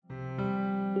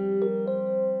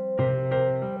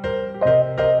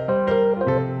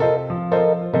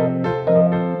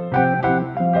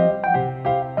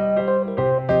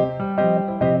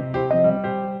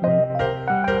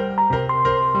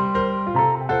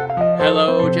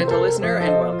Hello, gentle listener,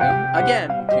 and welcome again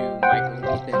to Michael and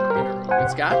Ethan in a Room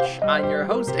with Scotch. I'm your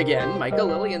host again, Michael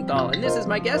Lilienthal, and this is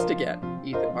my guest again,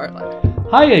 Ethan Bartlett.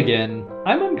 Hi again.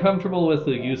 I'm uncomfortable with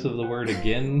the use of the word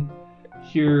again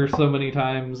here so many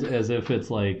times, as if it's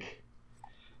like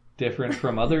different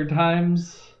from other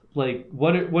times. Like,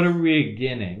 what are we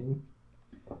beginning?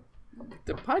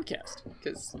 The podcast,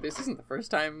 because this isn't the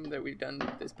first time that we've done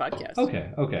this podcast.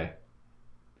 Okay.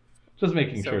 Just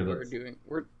making sure that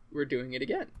we're doing it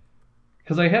again.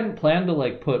 Because I hadn't planned to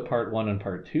like put part 1 and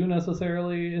part 2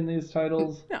 necessarily in these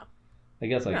titles. No. I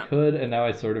guess I could, and now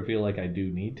I sort of feel like I do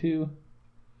need to.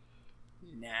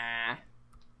 Nah.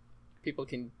 People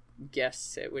can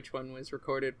guess at which one was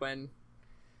recorded when.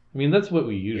 I mean, that's what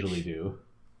we usually do.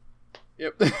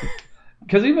 Yep.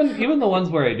 Because even the ones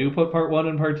where I do put part 1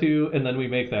 and part 2, and then we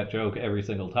make that joke every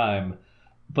single time,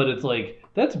 but it's like,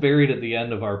 that's buried at the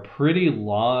end of our pretty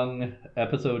long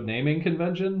episode naming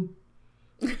convention.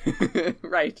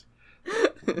 Right.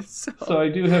 So I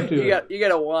do have to... You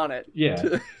gotta want it.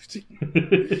 Yeah.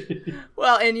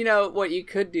 Well, and you know, what you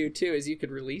could do, too, is you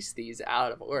could release these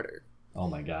out of order. Oh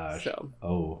my gosh. So,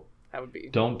 oh. That would be...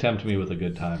 Don't tempt me with a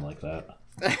good time like that.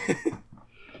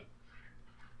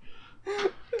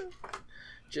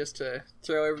 Just to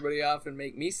throw everybody off and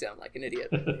make me sound like an idiot.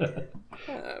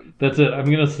 That's it. I'm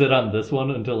going to sit on this one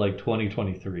until like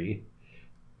 2023.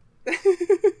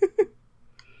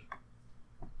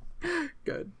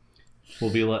 Good.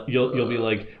 We'll be like, you'll be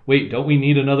like, wait, don't we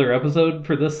need another episode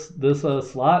for this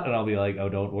slot? And I'll be like, oh,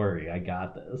 don't worry, I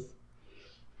got this.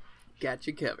 Got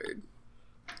you covered.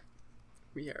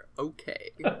 We are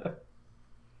okay.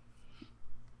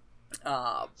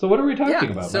 So what are we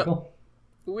talking about, Michael?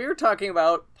 We're talking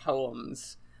about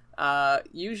poems.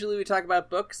 Usually we talk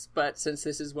about books, but since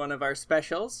this is one of our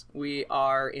specials, we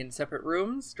are in separate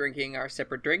rooms, drinking our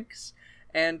separate drinks,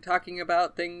 and talking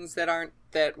about things that aren't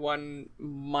that one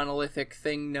monolithic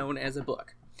thing known as a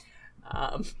book.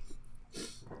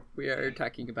 We are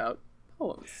talking about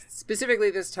poems.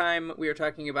 Specifically this time, we are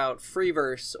talking about free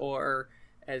verse, or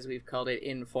as we've called it,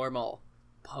 informal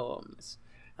poems.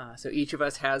 So each of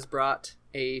us has brought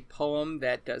a poem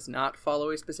that does not follow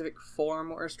a specific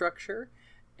form or structure,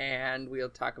 and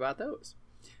we'll talk about those.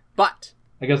 But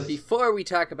I guess before we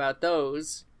talk about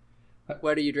those,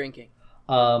 what are you drinking?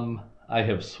 I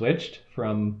have switched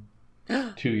from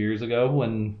 2 years ago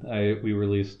when we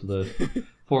released the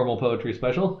formal poetry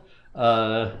special,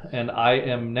 and I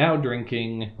am now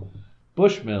drinking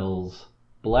Bushmills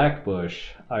Black Bush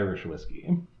Irish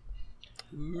whiskey.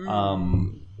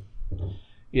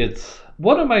 It's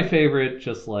one of my favorite,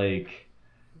 just like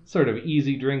sort of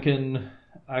easy drinking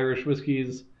Irish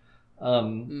whiskeys,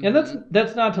 and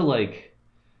that's not to like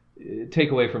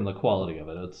take away from the quality of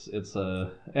it. It's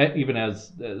even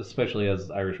especially as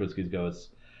Irish whiskeys go, it's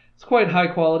quite high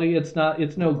quality. It's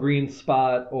no Green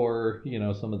Spot or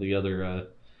some of the other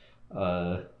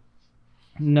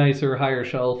nicer higher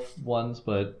shelf ones,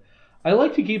 but I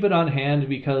like to keep it on hand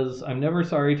because I'm never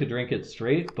sorry to drink it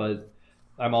straight, but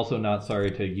I'm also not sorry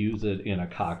to use it in a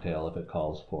cocktail if it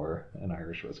calls for an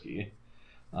Irish whiskey.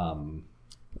 And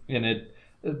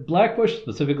Black Bush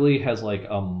specifically has like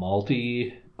a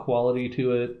malty quality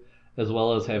to it, as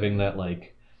well as having that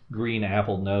like green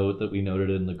apple note that we noted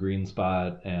in the Green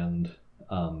Spot, and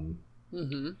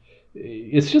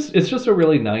it's just a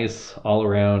really nice all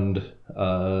around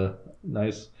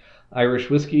nice Irish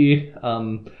whiskey.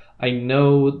 I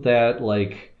know that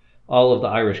like all of the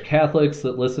Irish Catholics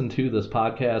that listen to this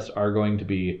podcast are going to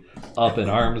be up in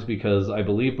arms because I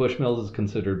believe Bushmills is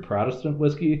considered Protestant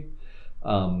whiskey.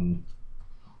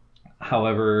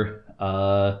 However,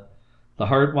 the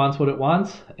heart wants what it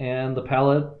wants, and the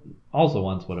palate also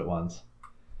wants what it wants.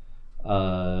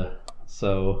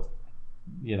 So,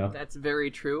 That's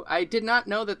very true. I did not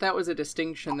know that was a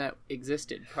distinction that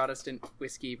existed, Protestant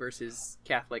whiskey versus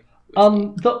Catholic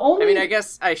whiskey. I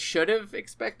guess I should have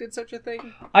expected such a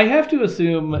thing. I have to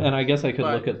assume, and I guess I could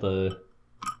look at the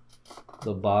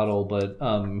bottle, but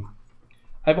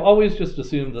I've always just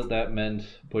assumed that meant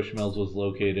Bushmills was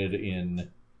located in,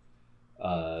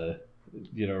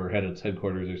 or had its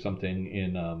headquarters or something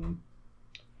in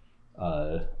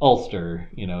Ulster,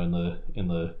 in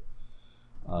the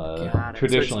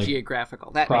traditionally so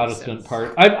geographical. That Protestant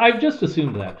part. I've just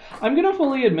assumed that. I'm going to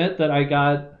fully admit that I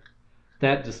got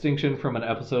that distinction from an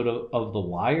episode of The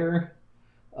Wire.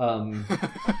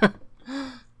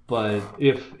 But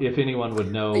if anyone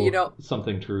would know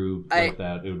something true like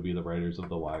that, it would be the writers of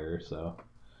The Wire. So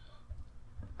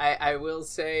I will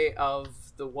say of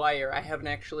The Wire, I haven't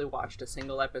actually watched a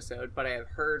single episode, but I have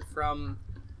heard from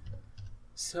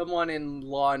someone in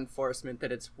law enforcement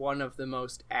that it's one of the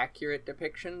most accurate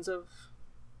depictions of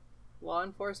law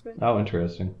enforcement. Oh,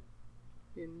 interesting.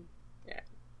 Yeah.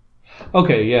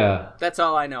 Okay, yeah. That's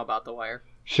all I know about The Wire.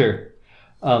 Sure.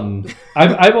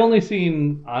 I've only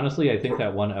seen, honestly, I think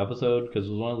that one episode, because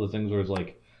it was one of those things where it's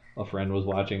like a friend was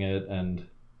watching it, and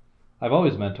I've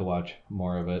always meant to watch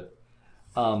more of it.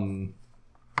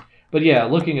 But yeah,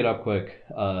 looking it up quick,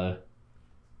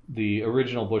 the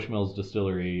original Bushmills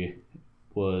distillery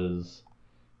was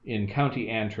in County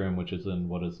Antrim, which is in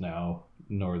what is now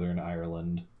Northern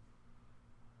Ireland.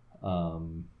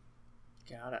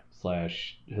 Got it.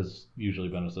 / has usually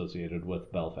been associated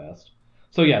with Belfast.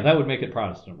 So yeah, that would make it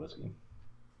Protestant whiskey.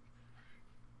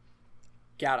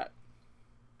 Got it.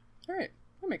 All right,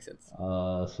 that makes sense.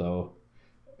 So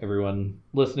everyone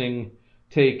listening,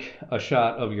 take a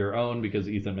shot of your own because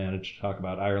Ethan managed to talk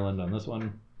about Ireland on this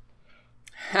one.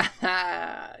 Yes.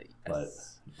 But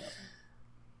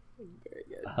very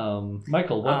good.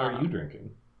 Michael, what are you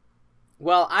drinking?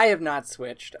 Well, I have not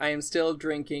switched. I am still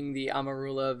drinking the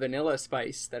Amarula Vanilla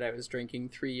Spice that I was drinking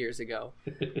 3 years ago.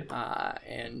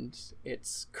 And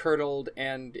it's curdled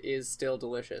and is still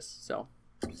delicious. So,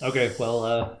 okay,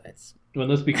 well, when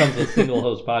this becomes a single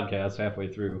host podcast halfway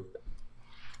through,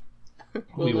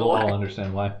 we will all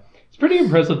understand why. It's pretty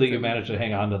impressive that you managed to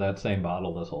hang on to that same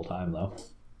bottle this whole time, though.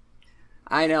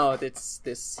 I know. This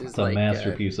is it's like a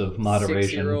masterpiece of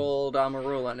moderation. 6-year-old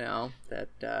Amarula now that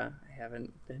I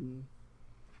haven't been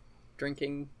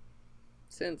drinking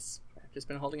since. I've just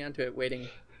been holding on to it, waiting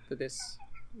for this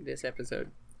episode.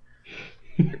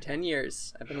 For 10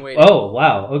 years, I've been waiting. Oh,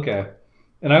 wow. Okay.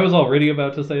 And I was already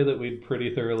about to say that we'd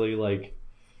pretty thoroughly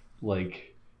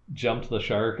like jumped the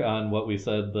shark on what we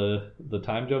said the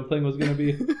time jump thing was going to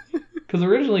be. Because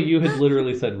originally you had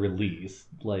literally said release,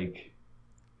 like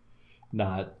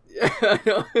not. I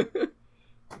know.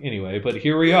 Anyway, but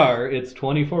here we are. It's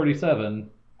 2047.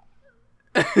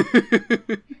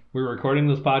 We're recording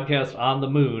this podcast on the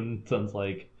moon since,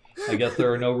 like, I guess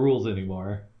there are no rules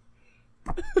anymore.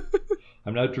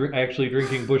 I'm not actually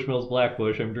drinking Bushmills Black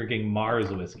Bush. I'm drinking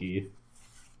Mars whiskey.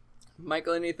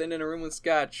 Michael and Ethan in a room with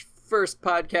scotch. First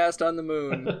podcast on the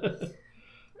moon.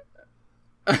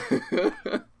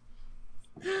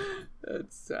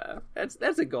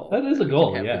 That's a goal. That is a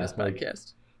goal, yeah. For this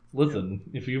podcast. Listen,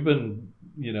 if you've been,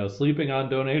 sleeping on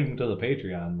donating to the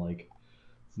Patreon, like,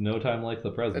 it's no time like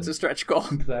the present. That's a stretch goal.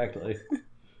 Exactly.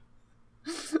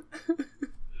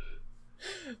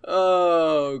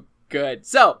 Oh, good.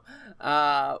 So,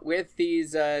 with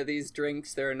these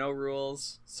drinks, there are no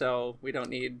rules, so we don't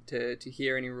need to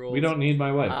hear any rules. We don't need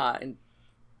my wife. And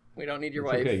we don't need your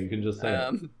wife. Okay, you can just say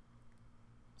it.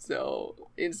 So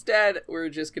instead, we're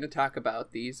just going to talk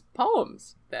about these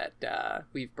poems that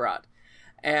we've brought,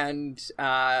 and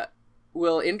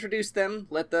we'll introduce them.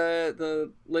 Let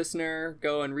the listener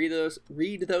go and read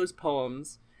those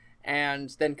poems, and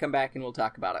then come back and we'll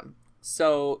talk about them.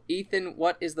 So, Ethan,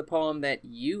 what is the poem that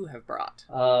you have brought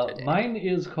today? Mine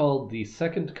is called The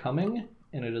Second Coming,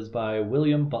 and it is by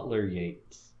William Butler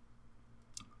Yeats,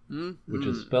 which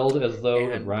is spelled as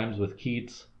though it rhymes with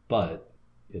Keats, but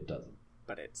it doesn't.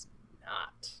 But it's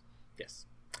not. Yes.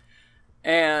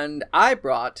 And I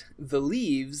brought The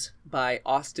Leaves by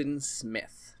Austin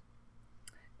Smith.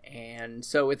 And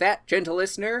so with that, gentle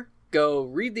listener, go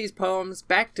read these poems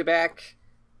back to back,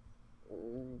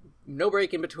 no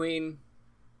break in between,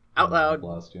 out loud, I've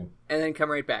lost you. And then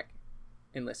come right back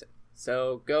and listen.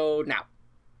 So go now.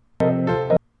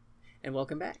 And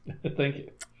welcome back. Thank you.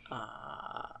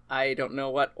 I don't know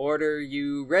what order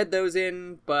you read those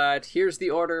in, but here's the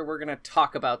order we're going to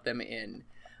talk about them in.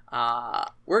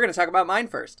 We're going to talk about mine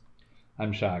first.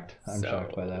 I'm shocked. I'm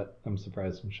shocked by that. I'm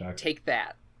surprised and shocked. Take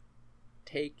that.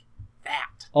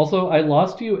 Also, I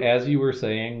lost you as you were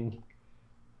saying,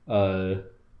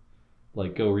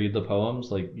 like, go read the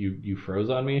poems. Like, you froze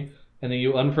on me, and then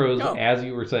you unfroze as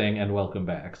you were saying, and welcome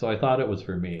back. So I thought it was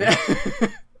for me.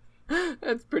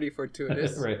 That's pretty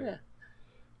fortuitous. Right. Yeah.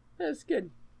 That's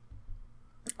good.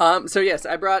 So yes,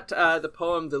 I brought the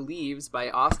poem The Leaves by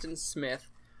Austin Smith,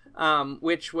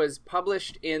 which was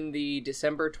published in the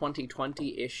December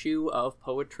 2020 issue of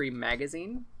Poetry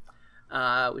Magazine,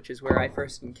 which is where I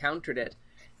first encountered it.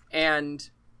 And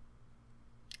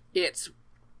it's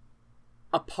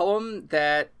a poem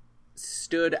that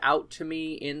stood out to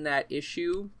me in that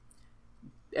issue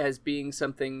as being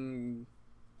something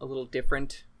a little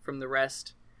different from the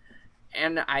rest.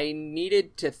 And I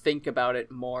needed to think about it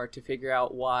more to figure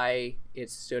out why it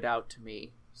stood out to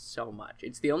me so much.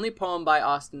 It's the only poem by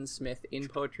Austin Smith in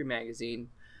Poetry Magazine.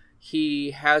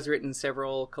 He has written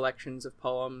several collections of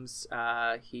poems.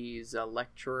 He's a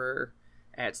lecturer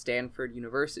at Stanford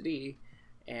University,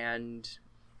 and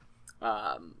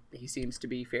he seems to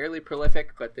be fairly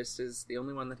prolific, but this is the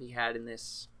only one that he had in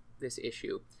this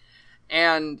issue.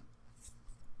 And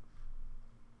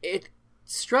it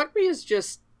struck me as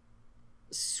just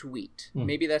sweet.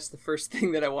 Maybe that's the first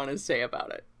thing that I want to say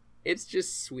about it. It's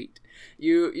just sweet.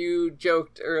 You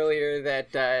joked earlier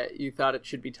that you thought it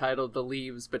should be titled The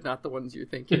Leaves, but not the ones you're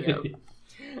thinking of.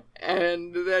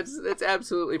 And that's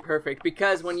absolutely perfect,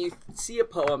 because when you see a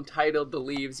poem titled The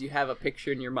Leaves, you have a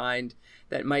picture in your mind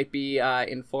that might be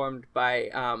informed by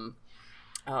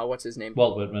what's his name?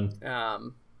 Walt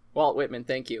Whitman. Walt Whitman,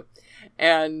 thank you.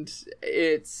 And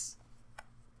it's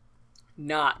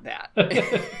not that.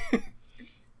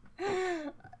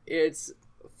 It's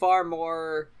far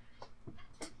more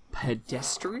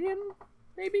pedestrian,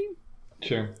 maybe?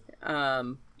 Sure.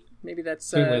 Maybe that's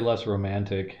certainly less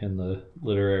romantic in the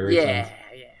literary sense.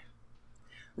 Yeah.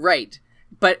 Right.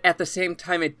 But at the same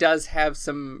time, it does have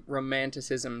some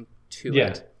romanticism to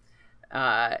it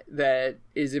that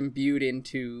is imbued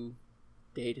into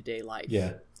day-to-day life.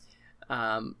 Yeah.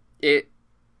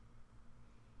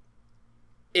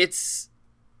 It's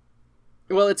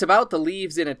about the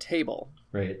leaves in a table.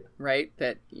 Right.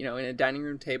 That, in a dining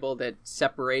room table that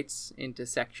separates into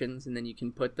sections, and then you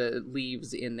can put the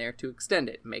leaves in there to extend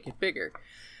it, make it bigger.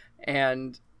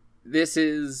 And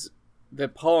the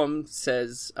poem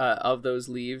says of those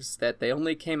leaves that they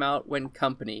only came out when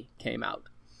company came out.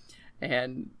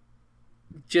 And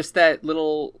just that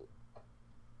little,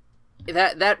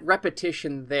 that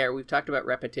repetition there, we've talked about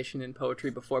repetition in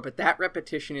poetry before, but that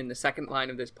repetition in the second line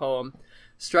of this poem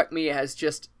struck me as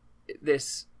just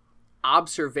this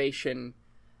observation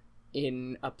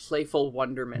in a playful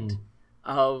wonderment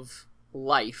of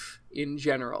life in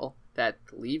general, that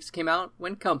leaves came out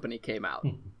when company came out.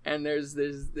 And there's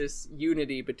this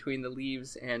unity between the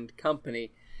leaves and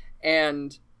company.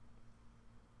 And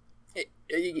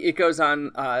it goes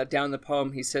on down the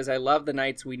poem. He says, "I love the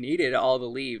nights we needed all the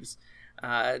leaves.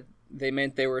 They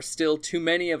meant there were still too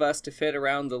many of us to fit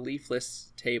around the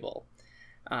leafless table."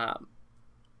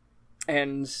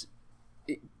 And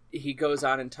he goes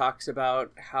on and talks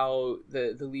about how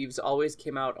the leaves always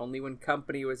came out only when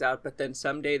company was out, but then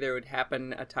someday there would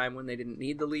happen a time when they didn't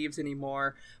need the leaves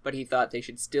anymore, but he thought they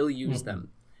should still use them,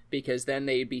 because then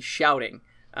they'd be shouting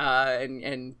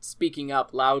and speaking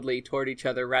up loudly toward each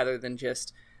other, rather than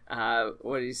just,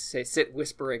 what do you say, sit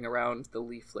whispering around the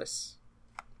leafless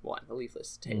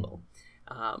table.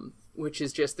 Which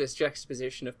is just this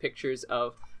juxtaposition of pictures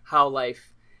of how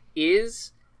life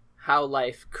is, how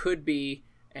life could be,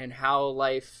 and how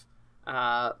life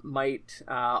might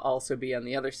also be on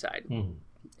the other side.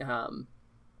 How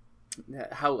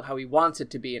he wants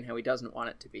it to be and how he doesn't want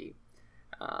it to be,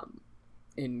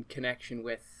 in connection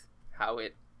with how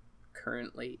it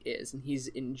currently is. And he's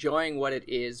enjoying what it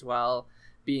is while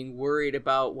being worried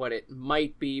about what it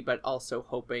might be, but also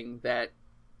hoping that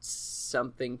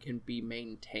something can be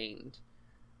maintained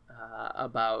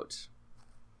about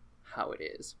how it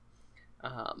is.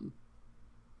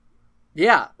 Do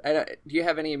you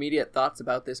have any immediate thoughts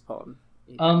about this poem?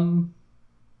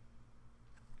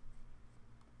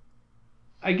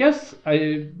 I guess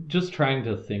I just trying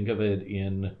to think of it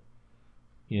in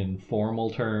formal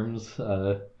terms.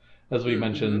 As we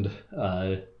mentioned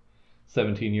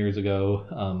 17 years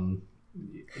ago,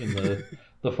 in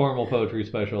the formal poetry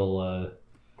special,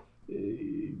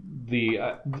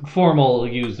 the formal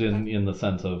used in the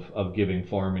sense of giving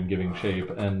form and giving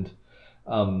shape, and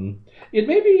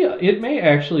it may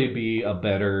actually be a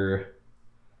better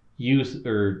use,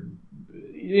 or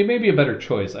it may be a better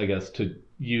choice, I guess, to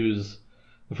use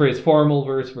the phrase formal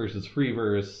verse versus free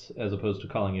verse as opposed to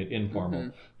calling it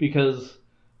informal, because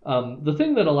the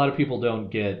thing that a lot of people don't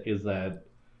get is that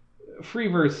free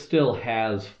verse still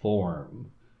has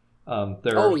form.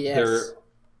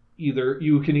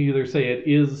 You can either say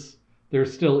there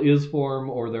still is form,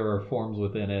 or there are forms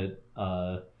within it,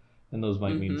 and those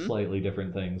might mean slightly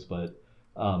different things, but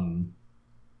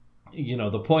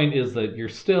the point is that you're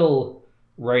still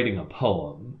writing a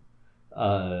poem,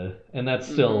 and that's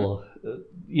still,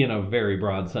 in a very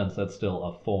broad sense, that's still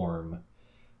a form.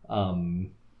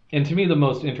 And to me, the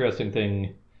most interesting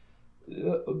thing,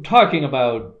 talking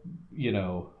about,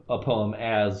 a poem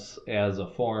as a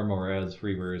form or as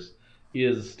free verse,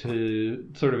 is to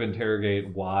sort of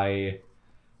interrogate why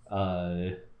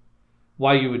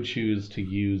you would choose to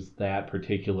use that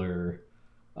particular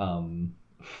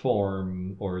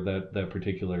form, or that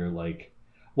particular, like,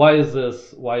 why is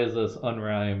this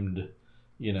unrhymed,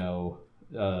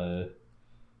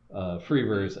 free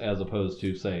verse as opposed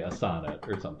to, say, a sonnet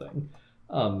or something.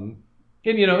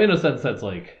 And, you know, in a sense,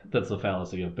 that's the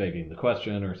fallacy of begging the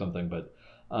question or something. But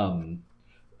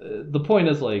the point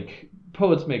is, like,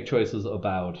 poets make choices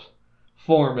about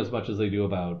form as much as they do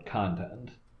about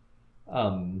content.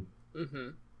 And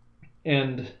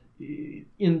in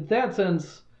that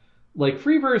sense, like,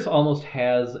 free verse almost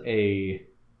has a...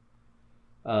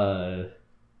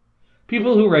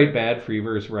 people who write bad free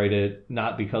verse write it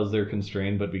not because they're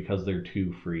constrained, but because they're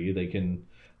too free.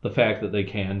 The fact that they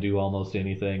can do almost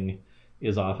anything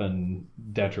is often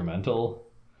detrimental.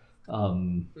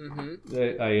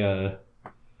 I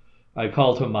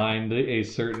call to mind a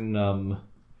certain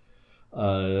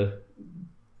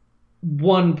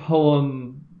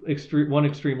one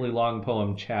extremely long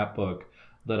poem chapbook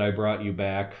that I brought you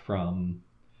back from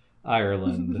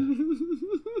Ireland,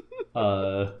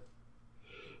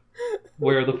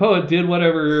 where the poet did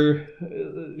whatever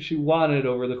she wanted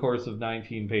over the course of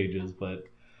 19 pages, but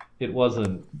it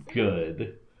wasn't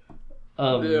good.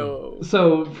 No.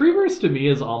 So free verse to me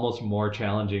is almost more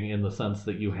challenging in the sense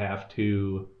that you have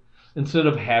to, instead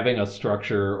of having a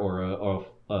structure or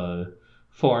a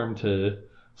form to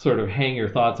sort of hang your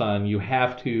thoughts on, you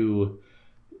have to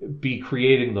be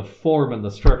creating the form and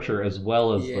the structure as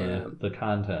well as the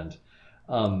content.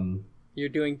 You're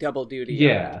doing double duty.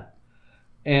 Yeah.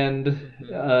 And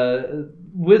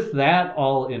with that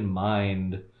all in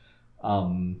mind,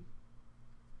 and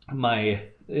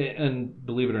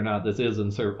believe it or not, this is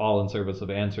all in service of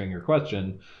answering your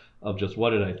question of just what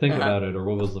did I think about it, or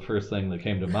what was the first thing that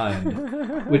came to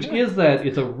mind, which is that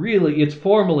it's really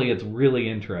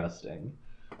interesting.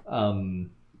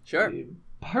 Sure.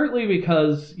 Partly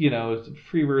because, you know,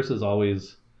 free verse is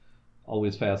always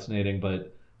fascinating,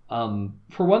 but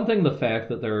for one thing, the fact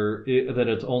that that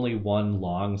it's only one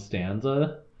long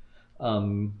stanza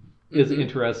is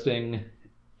interesting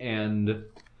and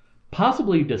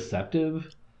possibly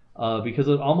deceptive, because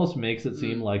it almost makes it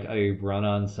seem like a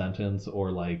run-on sentence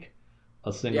or like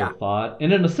a single thought.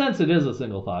 And in a sense, it is a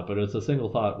single thought, but it's a single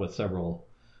thought with several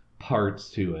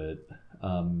parts to it.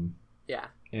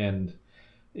 And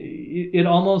it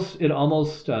almost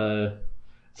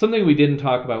something we didn't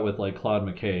talk about with like Claude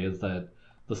McKay is that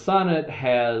the sonnet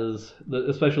has,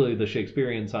 especially the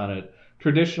Shakespearean sonnet,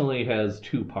 traditionally has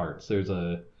two parts. There's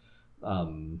a I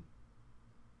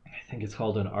think it's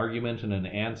called an argument and an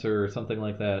answer or something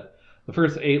like that. The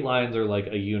first 8 lines are like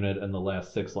a unit, and the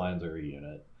last 6 lines are a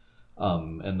unit.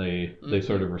 And they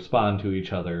sort of respond to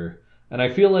each other. And I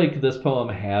feel like this poem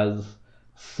has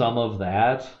some of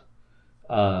that.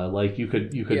 Like you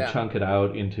could chunk it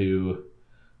out into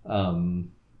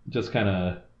just kind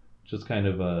of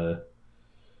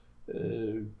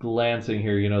glancing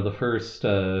here. You know, the first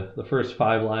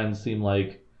 5 lines seem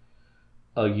like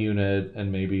a unit,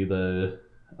 and maybe the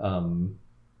I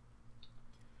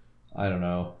don't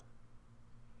know.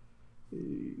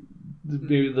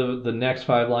 Maybe the next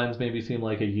 5 lines maybe seem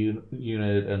like a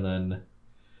unit, and then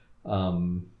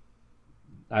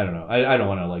I don't know. I don't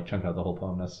want to like chunk out the whole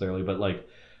poem necessarily, but like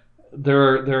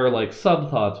there are like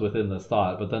sub thoughts within this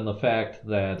thought. But then the fact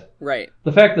that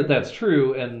that's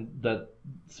true, and that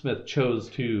Smith chose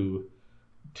to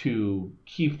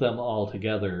keep them all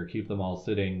together, keep them all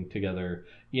sitting together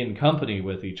in company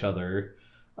with each other,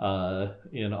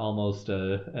 in almost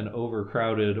an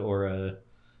overcrowded or a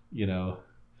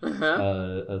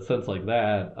sense like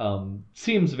that,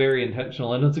 seems very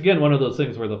intentional. And it's again one of those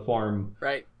things where the form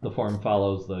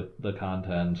follows the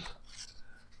content.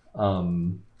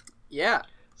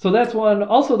 So that's one.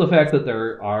 Also the fact that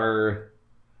there are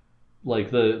like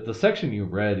the section you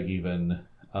read even.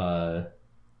 I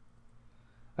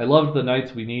loved the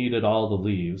nights we needed all the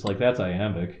leaves. Like that's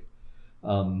iambic.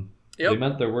 They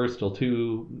meant there were still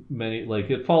too many.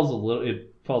 Like it falls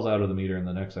out of the meter in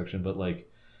the next section, but like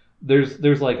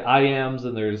there's like iambs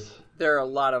and there are a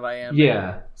lot of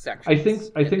iambic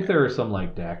sections. I think there are some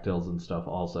like dactyls and stuff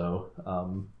also.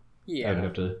 I'd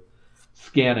have to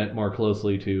scan it more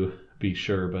closely to be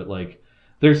sure, but like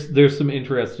there's some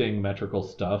interesting metrical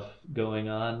stuff going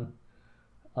on.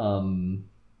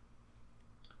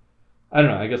 I don't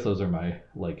know. I guess those are my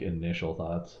like initial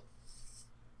thoughts.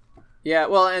 Yeah,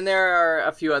 well, and there are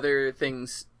a few other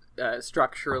things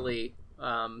structurally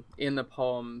in the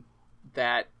poem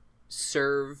that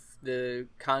serve the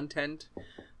content.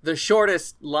 The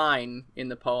shortest line in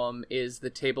the poem is "the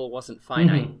table wasn't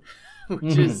finite,"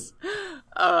 which is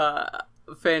a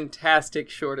fantastic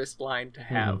shortest line to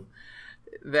have.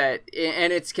 That,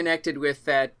 and it's connected with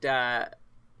that that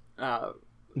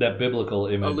biblical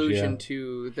image allusion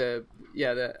to the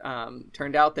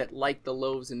turned out that like the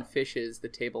loaves and fishes, the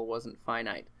table wasn't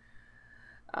finite.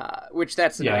 Which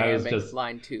that's an iambic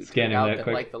line too. Turned out that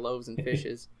like the loaves and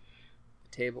fishes.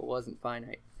 table wasn't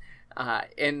finite.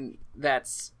 And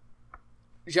that's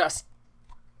just,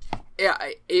 yeah,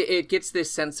 it gets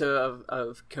this sense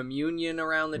of communion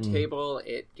around the table.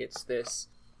 It gets this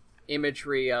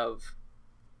imagery of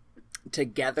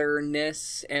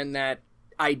togetherness and that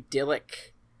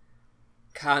idyllic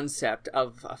concept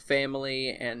of a family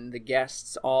and the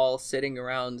guests all sitting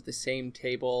around the same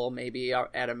table, maybe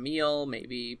at a meal,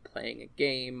 maybe playing a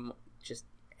game, just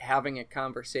having a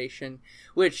conversation,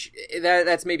 which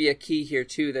that's maybe a key here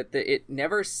too, that it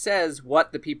never says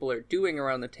what the people are doing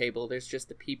around the table. There's just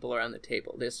the people around the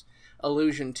table. This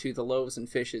allusion to the loaves and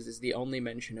fishes is the only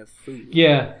mention of food.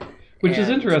 Yeah, which is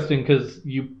interesting because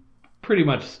you pretty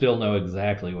much still know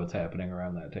exactly what's happening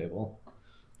around that table.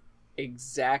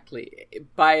 Exactly,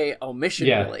 by omission.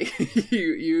 Yeah. Really.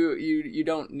 you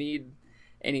don't need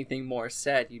anything more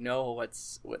said. You know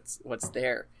what's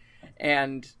there,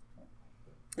 and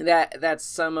that's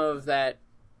some of that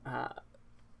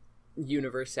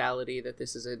universality, that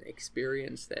this is an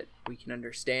experience that we can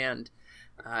understand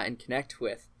and connect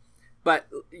with. But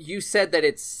you said that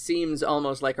it seems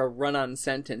almost like a run-on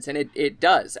sentence, and it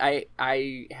does.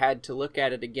 I had to look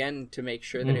at it again to make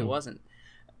sure that it wasn't.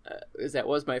 That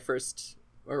was my first,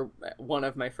 or one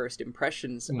of my first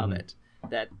impressions of it,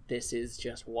 that this is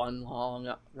just one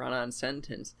long run-on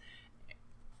sentence.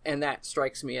 And that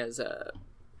strikes me as a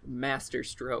master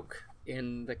stroke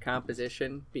in the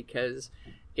composition, because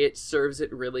it serves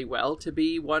it really well to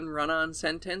be one run-on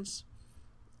sentence.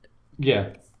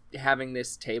 Yeah. Having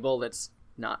this table that's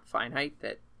not finite,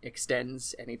 that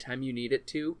extends anytime you need it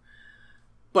to.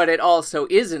 But it also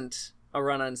isn't a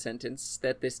run-on sentence,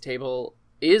 that this table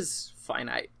is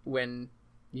finite when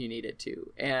you need it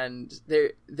to. And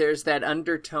there's that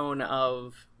undertone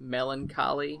of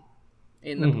melancholy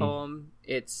in the poem.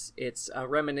 It's a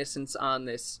reminiscence on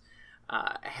this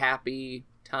happy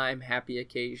time, happy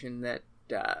occasion that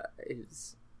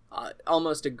is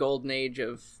almost a golden age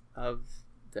of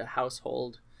the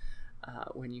household,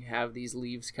 when you have these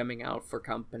leaves coming out for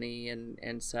company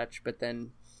and such. But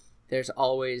then there's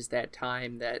always that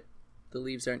time that the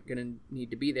leaves aren't going to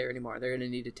need to be there anymore. They're going to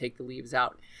need to take the leaves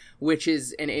out, which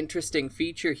is an interesting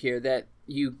feature here, that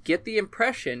you get the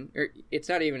impression, or it's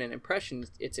not even an impression,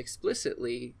 it's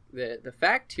explicitly the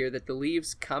fact here that the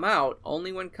leaves come out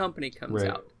only when company comes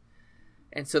out.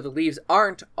 And so the leaves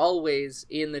aren't always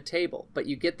in the table, but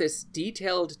you get this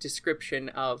detailed description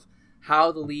of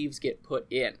how the leaves get put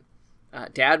in.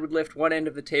 Dad would lift one end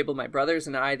of the table, my brothers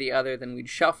and I the other, then we'd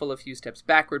shuffle a few steps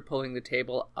backward, pulling the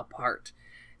table apart.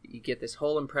 You get this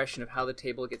whole impression of how the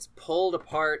table gets pulled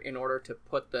apart in order to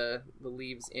put the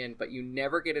leaves in, but you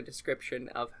never get a description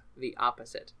of the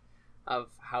opposite, of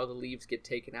how the leaves get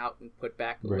taken out and put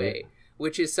back away,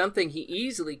 which is something he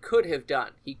easily could have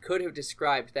done. He could have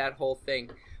described that whole thing,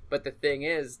 but the thing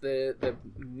is, the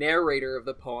narrator of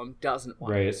the poem doesn't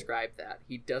want to describe that.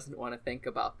 He doesn't want to think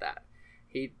about that.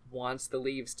 He wants the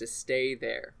leaves to stay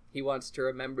there. He wants to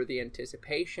remember the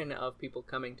anticipation of people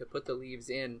coming to put the leaves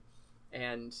in,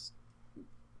 and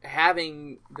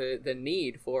having the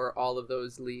need for all of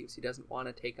those leaves. He doesn't want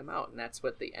to take them out, and that's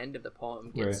what the end of the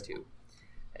poem gets to.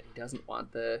 That he doesn't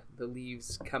want the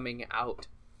leaves coming out.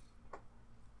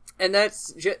 And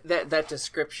that's that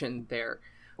description there,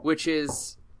 which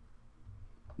is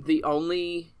the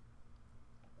only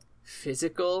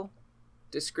physical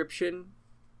description.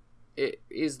 It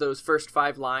is those first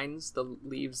 5 lines. The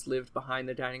leaves lived behind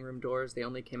the dining room doors. They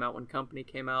only came out when company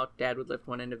came out. Dad would lift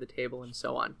one end of the table, and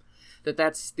so on.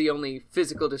 That's the only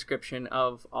physical description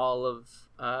of all of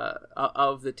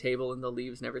the table and the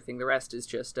leaves and everything. The rest is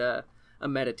just a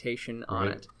meditation on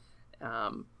it.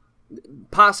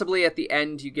 Possibly at the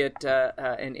end you get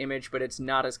an image, but it's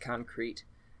not as concrete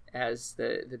as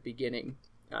the beginning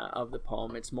of the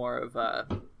poem. It's more of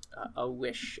a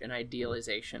wish, an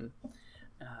idealization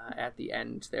at the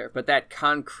end there. But that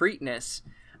concreteness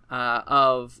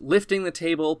of lifting the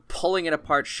table, pulling it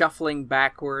apart, shuffling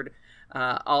backward,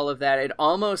 all of that, it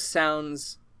almost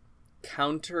sounds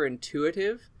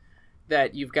counterintuitive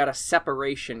that you've got a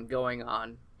separation going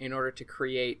on in order to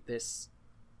create this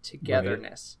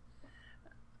togetherness,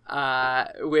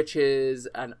 which is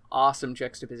an awesome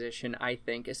juxtaposition, I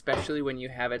think, especially when you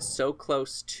have it so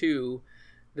close to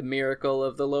the miracle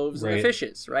of the loaves and the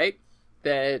fishes, right?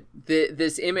 That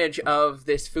this image of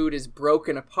this food is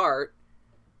broken apart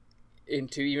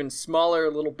into even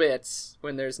smaller little bits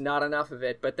when there's not enough of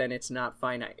it, but then it's not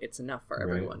finite. It's enough for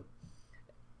everyone.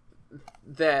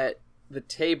 That the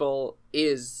table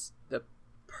is the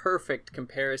perfect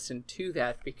comparison to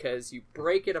that, because you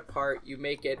break it apart, you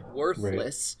make it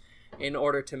worthless in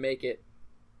order to make it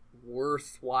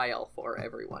worthwhile for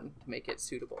everyone, to make it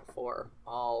suitable for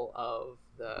all of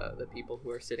the people who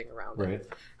are sitting around Right.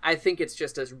 it. I think it's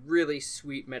just a really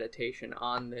sweet meditation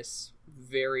on this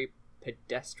very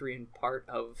pedestrian part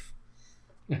of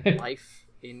life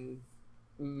in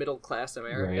middle class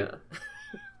America.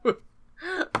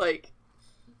 Like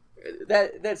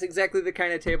that's exactly the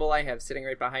kind of table I have sitting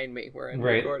right behind me where I'm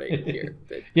Right. recording here.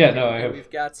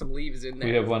 We've got some leaves in there.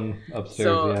 We have one upstairs.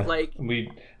 So, yeah. like,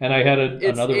 I had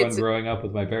another it's one growing up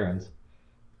with my parents.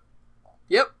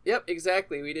 Yep,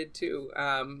 exactly. We did too.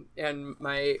 And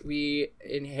we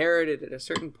inherited at a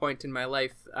certain point in my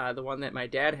life the one that my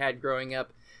dad had growing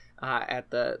up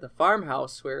at the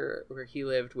farmhouse where he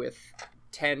lived with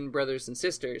 10 brothers and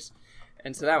sisters,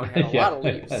 and so that one had a lot of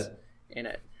leaves in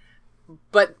it.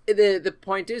 But the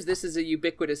point is, this is a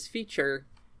ubiquitous feature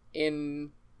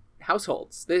in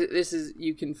households. This is,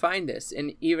 you can find this,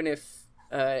 and even if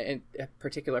a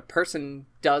particular person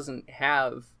doesn't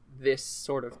have this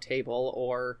sort of table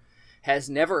or has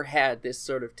never had this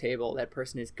sort of table, that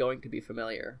person is going to be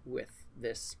familiar with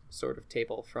this sort of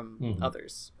table from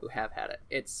others who have had it.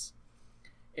 It's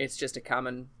just a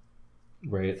common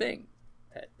thing.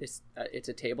 That it's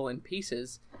a table in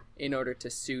pieces in order to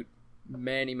suit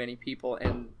many, many people,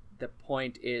 and the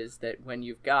point is that when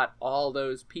you've got all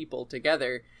those people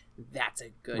together, that's a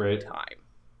good time.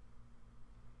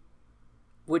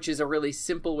 Which is a really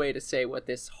simple way to say what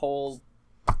this whole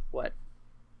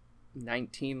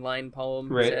 19-line poem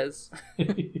says.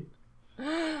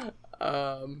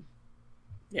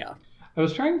 Yeah. I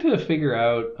was trying to figure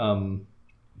out,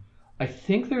 I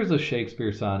think there's a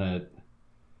Shakespeare sonnet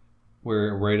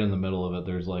where right in the middle of it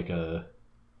there's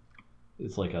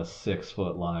it's like a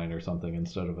 6-foot line or something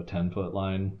instead of a 10-foot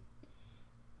line.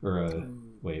 Or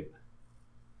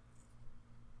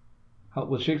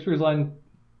was Shakespeare's line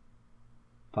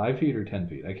 5 feet or 10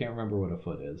 feet? I can't remember what a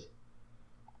foot is.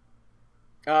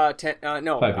 5 feet.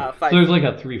 So there's like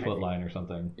a 3-foot line or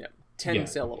something. Yeah. 10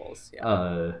 syllables.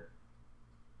 Yeah.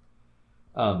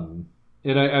 And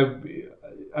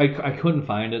I couldn't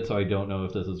find it, so I don't know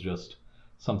if this is just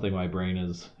something my brain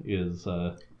is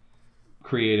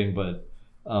creating, but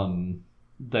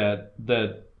that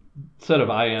set of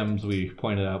IMs we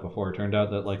pointed out before, turned out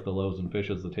that like the loaves and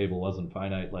fishes, the table wasn't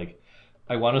finite. Like,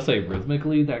 I want to say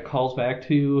rhythmically that calls back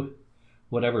to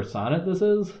whatever sonnet this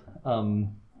is.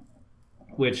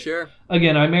 Which,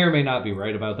 again, I may or may not be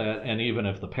right about that, and even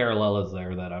if the parallel is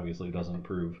there, that obviously doesn't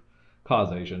prove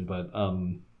causation. But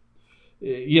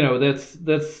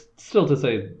that's still to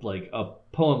say, like, a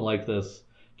poem like this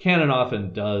can and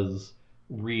often does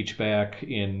reach back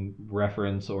in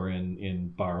reference or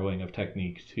in borrowing of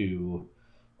technique to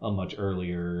a much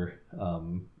earlier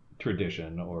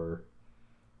tradition, or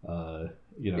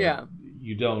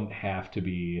you don't have to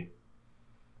be.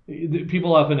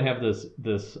 People often have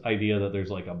this idea that there's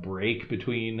like a break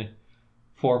between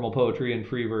formal poetry and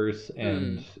free verse,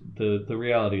 and the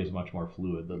reality is much more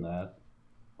fluid than that.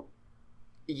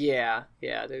 Yeah.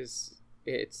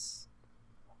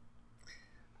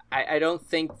 I don't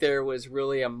think there was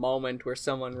really a moment where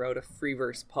someone wrote a free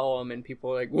verse poem and people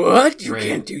were like, "What? You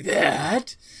can't do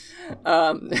that."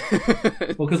 Well,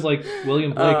 because like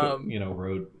William Blake,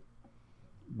 wrote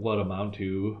what amounts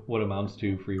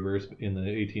to free verse in the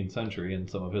 18th century in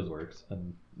some of his works,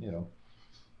 and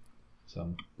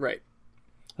so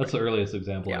that's the earliest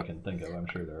example I can think of. I'm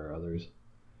sure there are others.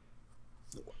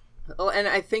 Well, and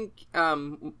I think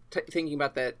thinking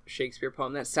about that Shakespeare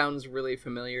poem, that sounds really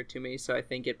familiar to me, so I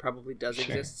think it probably does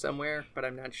exist somewhere, but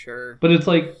I'm not sure. But it's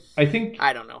like, I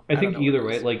don't know. I think either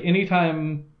way, like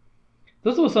anytime,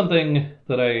 this was something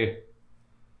that I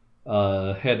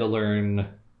had to learn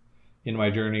in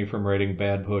my journey from writing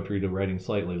bad poetry to writing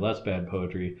slightly less bad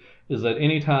poetry, is that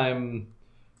anytime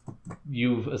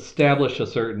you've established a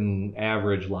certain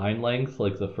average line length,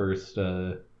 like the first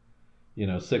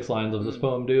 6 lines of this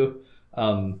poem do,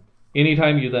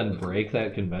 anytime you then break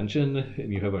that convention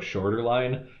and you have a shorter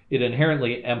line, it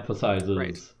inherently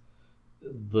emphasizes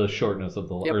the shortness of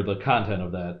the or the content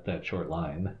of that short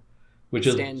line, which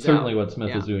is certainly what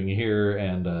Smith is doing here,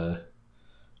 and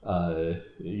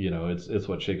it's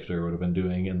what Shakespeare would have been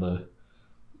doing in the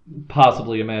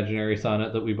possibly imaginary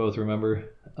sonnet that we both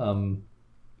remember.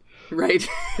 Right.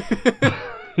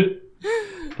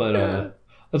 But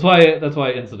that's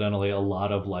why incidentally a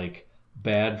lot of like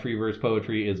bad free verse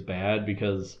poetry is bad,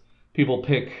 because people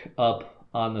pick up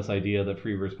on this idea that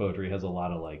free verse poetry has a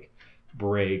lot of like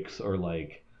breaks or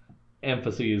like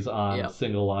emphases on a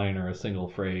single line or a single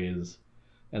phrase,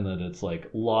 and then it's like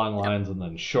long lines and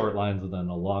then short lines and then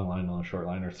a long line and a short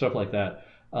line or stuff like that,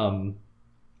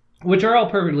 which are all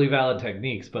perfectly valid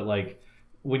techniques, but like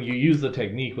when you use the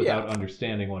technique without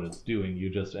understanding what it's doing, you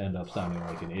just end up sounding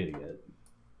like an idiot.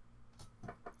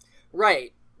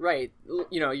 Right.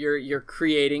 You're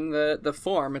creating the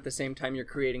form at the same time you're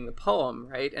creating the poem,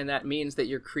 right? And that means that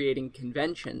you're creating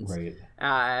conventions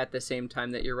at the same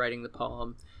time that you're writing the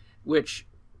poem, which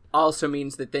also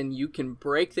means that then you can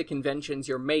break the conventions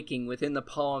you're making within the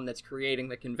poem that's creating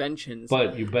the conventions.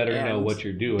 But you better know what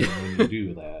you're doing when you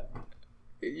do that.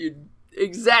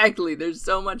 Exactly. There's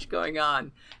so much going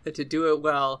on that to do it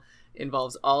well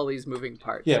involves all these moving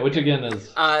parts. Yeah, which again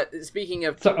is... speaking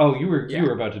of... you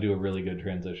were about to do a really good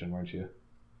transition, weren't you?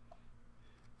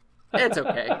 It's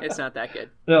okay. It's not that good.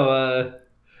 No,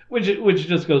 which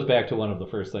just goes back to one of the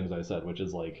first things I said, which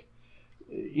is like,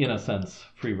 in a sense,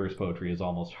 free verse poetry is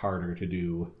almost harder to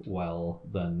do well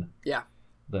than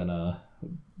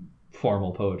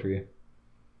formal poetry.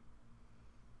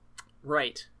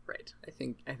 Right. I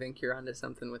think you're onto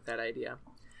something with that idea.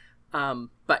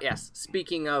 But yes,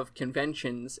 speaking of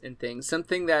conventions and things,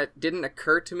 something that didn't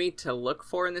occur to me to look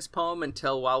for in this poem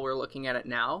until while we're looking at it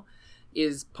now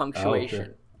is punctuation. Oh,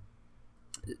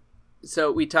 sure.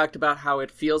 So we talked about how it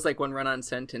feels like one run-on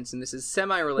sentence, and this is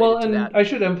semi-related to that. I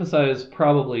should emphasize,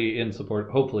 hopefully in support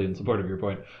of your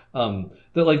point, that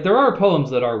like there are poems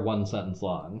that are one sentence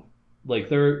long. Like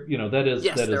that is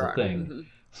a thing. Mm-hmm.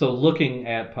 So looking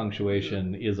at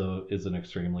punctuation is an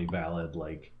extremely valid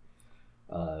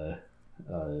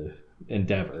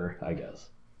endeavor, I guess.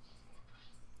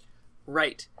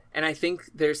 Right. And I think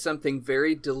there's something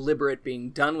very deliberate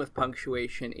being done with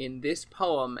punctuation in this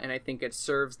poem, and I think it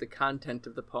serves the content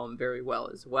of the poem very well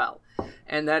as well.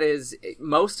 And that is,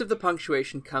 most of the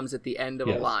punctuation comes at the end of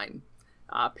a line.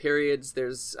 Periods,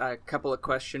 there's a couple of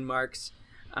question marks.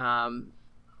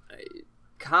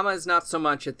 Commas, not so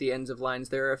much at the ends of lines.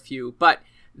 There are a few, but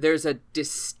there's a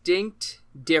distinct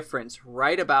difference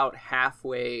right about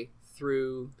halfway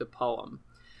through the poem.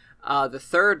 The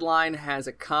third line has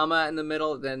a comma in the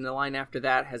middle, then the line after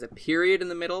that has a period in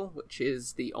the middle, which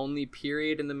is the only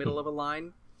period in the middle of a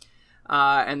line.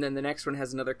 And then the next one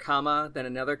has another comma, then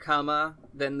another comma,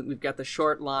 then we've got the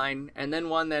short line, and then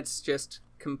one that's just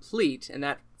complete. And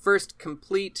that first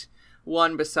complete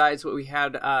one, besides what we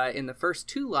had in the first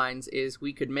two lines, is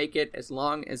we could make it as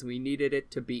long as we needed it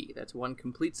to be. That's one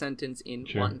complete sentence in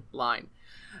one line.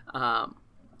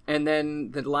 And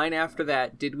then the line after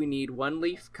that, did we need one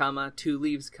leaf, comma, two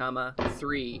leaves, comma,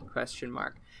 three, question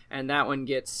mark. And that one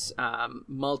gets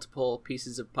multiple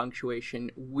pieces of punctuation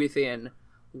within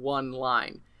one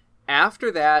line.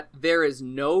 After that, there is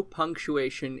no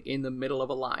punctuation in the middle of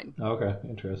a line. Okay,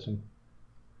 interesting.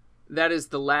 That is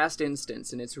the last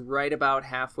instance, and it's right about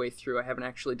halfway through. I haven't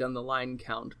actually done the line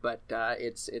count, but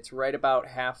it's right about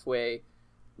halfway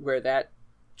where that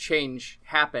change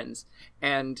happens.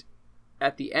 And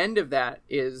at the end of that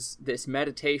is this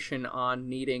meditation on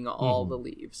needing all the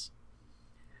leaves.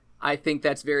 I think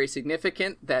that's very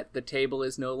significant, that the table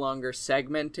is no longer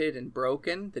segmented and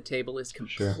broken. The table is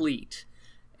complete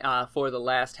for the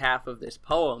last half of this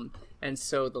poem. And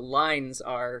so the lines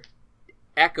are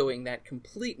echoing that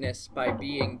completeness by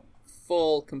being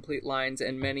full, complete lines,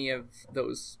 and many of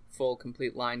those full,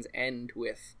 complete lines end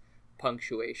with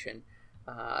punctuation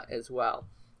as well.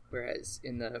 Whereas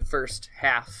in the first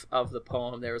half of the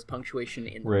poem, there was punctuation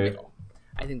in the middle.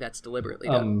 I think that's deliberately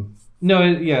done.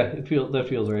 That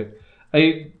feels right.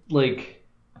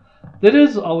 That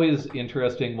is always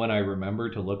interesting when I remember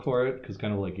to look for it, because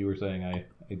kind of like you were saying, I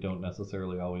don't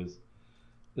necessarily always.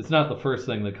 It's not the first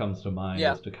thing that comes to mind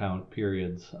is to count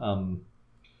periods.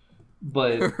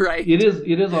 But it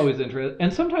is always interesting,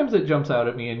 and sometimes it jumps out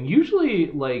at me, and usually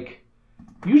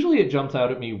it jumps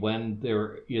out at me when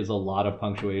there is a lot of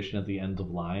punctuation at the ends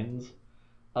of lines.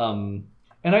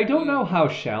 And I don't know how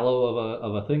shallow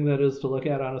of a thing that is to look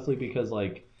at, honestly, because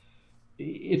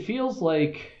it feels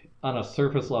like on a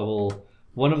surface level,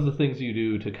 one of the things you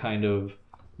do to kind of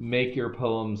make your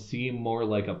poem seem more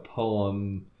like a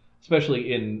poem,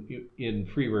 especially in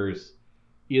free verse,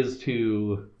 is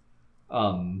to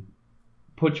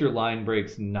put your line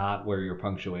breaks not where your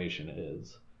punctuation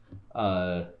is.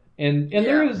 And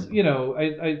there is,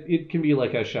 it can be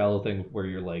like a shallow thing where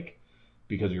you're like,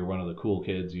 because you're one of the cool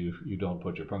kids, you don't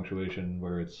put your punctuation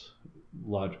where it's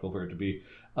logical for it to be.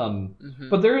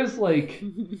 But there is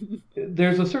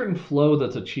there's a certain flow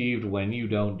that's achieved when you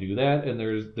don't do that, and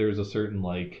there's a certain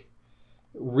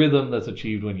rhythm that's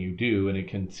achieved when you do, and it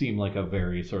can seem like a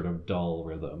very sort of dull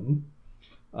rhythm.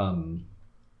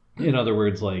 In other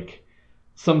words,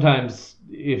 sometimes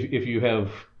if you have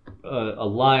a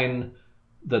line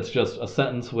that's just a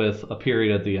sentence with a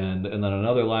period at the end, and then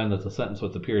another line that's a sentence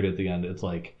with a period at the end, it's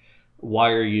like,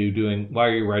 why are you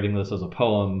writing this as a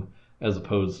poem? as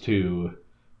opposed to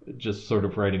just sort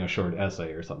of writing a short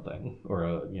essay or something, or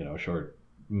a short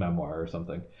memoir or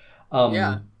something.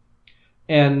 Yeah.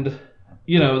 And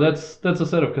that's a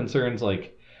set of concerns,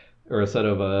 like, or a set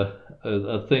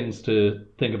of things to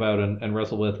think about and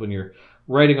wrestle with when you're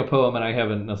writing a poem. And I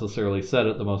haven't necessarily said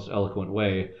it the most eloquent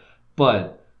way,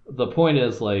 but the point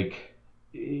is, like,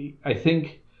 I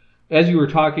think as you were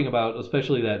talking about,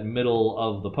 especially that middle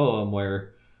of the poem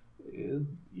where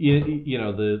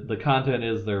the content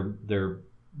is they're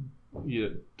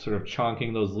sort of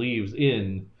chonking those leaves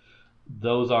in.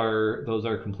 Those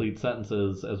are complete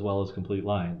sentences as well as complete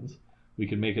lines. We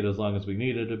could make it as long as we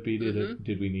needed to be.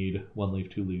 Did we need 1 leaf,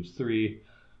 2 leaves, 3?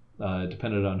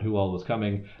 Depended on who all was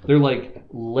coming. They're like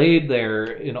laid there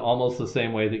in almost the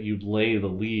same way that you'd lay the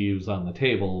leaves on the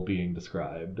table being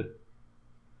described.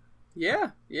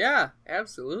 Yeah,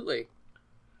 absolutely.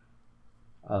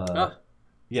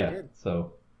 Yeah,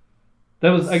 so that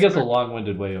was, I guess, a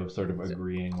long-winded way of sort of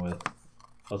agreeing with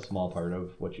a small part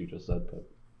of what you just said, but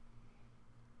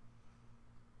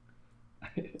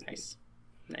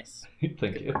Nice.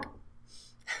 Thank you.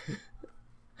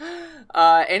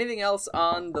 Anything else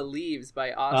on The Leaves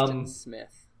by Austin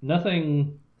Smith?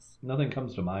 Nothing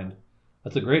comes to mind.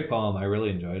 That's a great poem. I really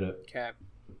enjoyed it. Okay.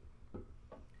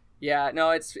 Yeah,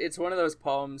 no, it's one of those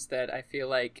poems that I feel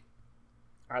like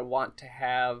I want to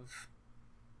have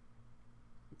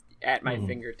at my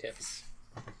fingertips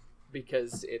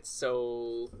because it's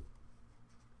so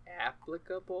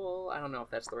applicable. I don't know if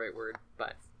that's the right word,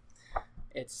 but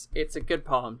it's a good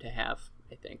poem to have,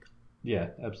 I think.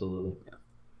 Yeah, absolutely. Yeah.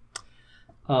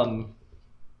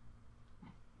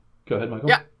 Go ahead, Michael.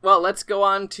 Yeah, well, let's go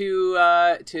on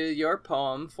to your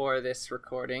poem for this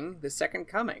recording, The Second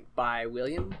Coming by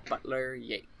William Butler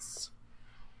Yeats.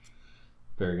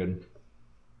 Very good.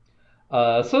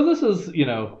 So this is,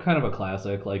 kind of a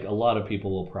classic. Like, a lot of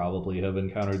people will probably have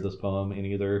encountered this poem in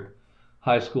either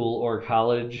high school or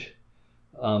college.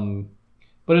 But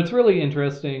it's really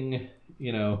interesting.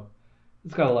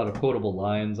 It's got a lot of quotable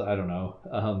lines. I don't know.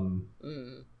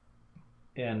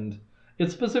 And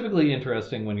it's specifically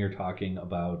interesting when you're talking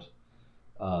about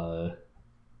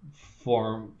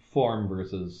form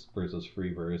versus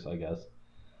free verse, I guess.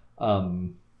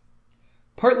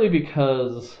 Partly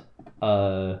because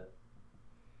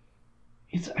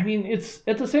it's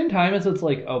at the same time as it's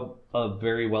like a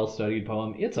very well studied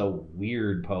poem, it's a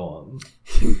weird poem.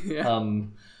 Yeah.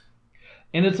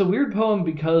 And it's a weird poem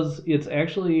because it's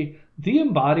actually the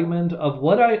embodiment of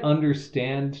what I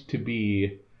understand to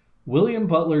be William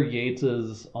Butler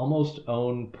Yeats's almost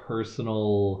own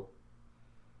personal.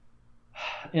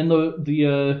 And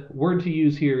the word to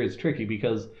use here is tricky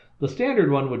because the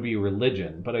standard one would be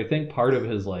religion, but I think part of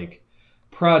his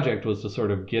project was to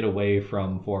sort of get away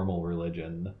from formal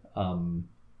religion.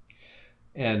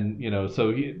 And so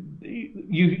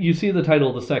you see the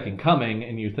title "The Second Coming"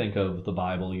 and you think of the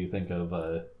Bible, you think of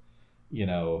the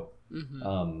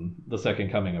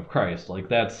Second Coming of Christ.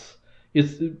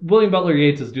 It's William Butler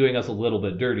Yeats is doing us a little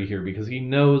bit dirty here because he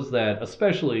knows that,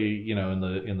 especially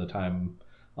in the time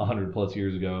 100 plus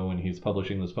years ago when he's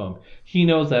publishing this poem, he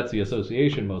knows that's the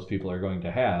association most people are going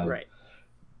to have. Right.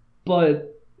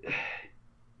 But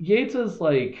Yeats is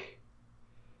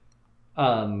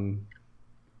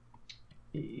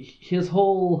his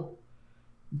whole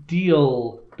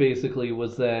deal basically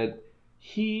was that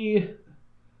he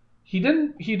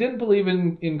didn't believe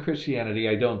in Christianity.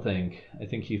 I don't think. I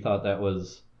think he thought that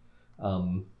was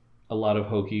a lot of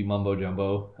hokey mumbo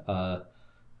jumbo.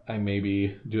 I may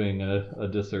be doing a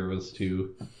disservice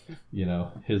to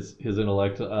his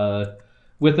intellect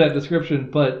with that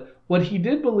description, but what he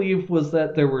did believe was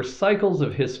that there were cycles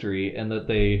of history and that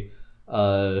they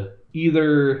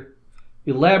either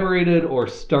elaborated or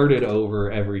started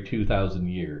over every 2,000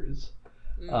 years.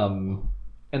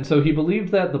 And so he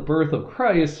believed that the birth of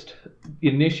Christ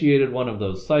initiated one of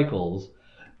those cycles,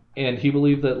 and he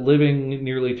believed that living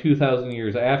nearly 2,000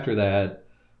 years after that,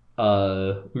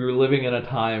 we were living in a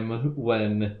time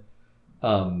when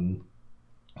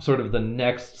sort of the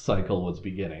next cycle was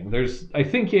beginning. I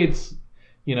think Yeats,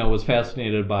 was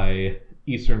fascinated by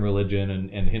Eastern religion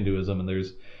and Hinduism, and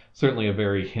there's certainly a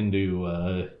very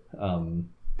Hindu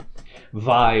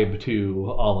vibe to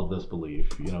all of this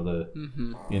belief.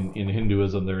 In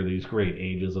Hinduism there are these great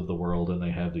ages of the world and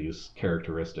they have these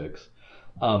characteristics.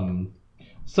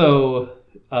 So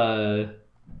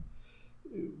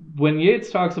when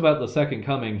Yeats talks about the second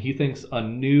coming, he thinks a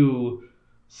new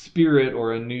spirit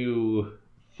or a new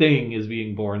thing is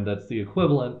being born that's the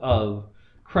equivalent of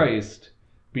Christ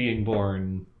being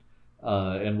born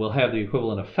and will have the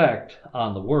equivalent effect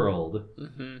on the world.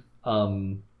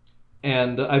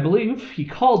 And I believe he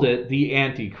called it the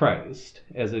Antichrist,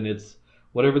 as in it's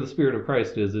whatever the spirit of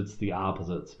Christ is, it's the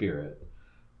opposite spirit.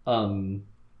 And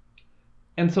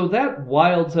so that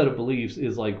wild set of beliefs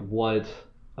is like what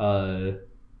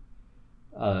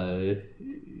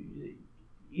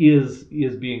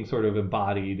is being sort of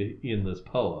embodied in this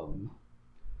poem.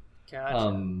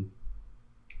 Gotcha.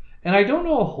 And I don't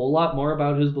know a whole lot more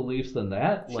about his beliefs than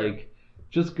that. Sure. Like,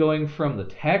 just going from the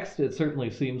text, it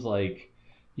certainly seems like,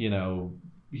 you know,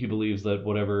 he believes that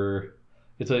whatever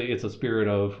it's a spirit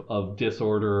of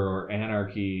disorder or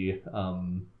anarchy.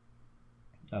 The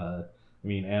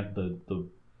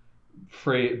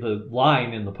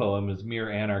line in the poem is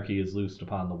mere anarchy is loosed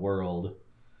upon the world.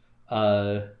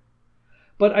 But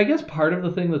I guess part of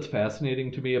the thing that's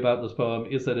fascinating to me about this poem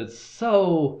is that it's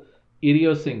so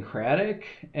idiosyncratic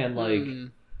and like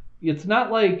it's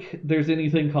not like there's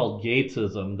anything called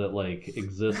Yeatsism that like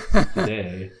exists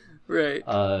today. Right.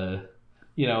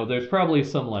 You know, there's probably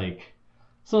some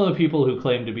of the people who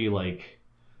claim to be like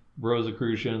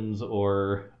Rosicrucians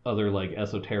or other like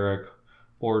esoteric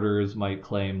orders might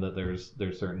claim that there's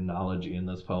certain knowledge in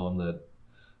this poem that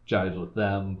jives with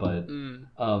them, but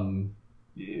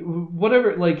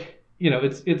whatever, like, you know,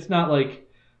 it's not like,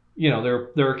 you know,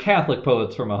 there are Catholic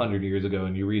poets from 100 years ago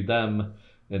and you read them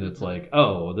and it's like,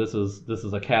 oh, this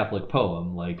is a Catholic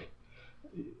poem, like,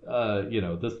 you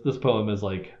know, this poem is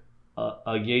like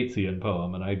a Yeatsian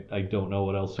poem, and I don't know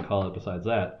what else to call it besides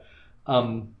that.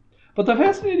 But the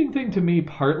fascinating thing to me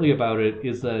partly about it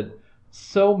is that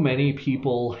so many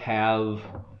people have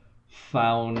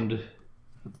found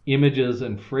images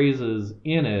and phrases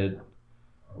in it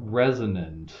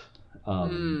resonant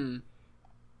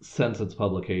since its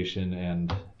publication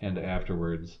and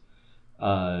afterwards.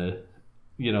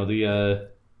 You know,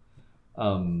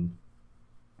 of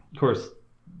course,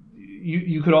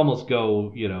 you could almost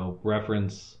go, you know,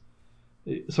 reference,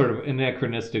 sort of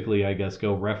anachronistically, I guess,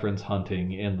 go reference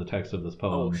hunting in the text of this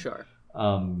poem. Oh, sure.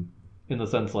 In the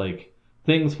sense, like,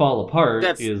 Things Fall Apart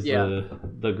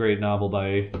the great novel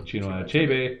by Chinua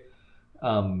Achebe.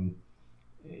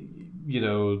 You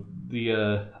know,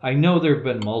 I know there have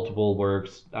been multiple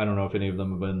works, I don't know if any of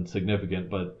them have been significant,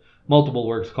 but multiple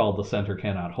works called The Center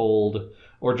Cannot Hold,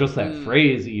 or just that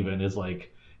phrase even is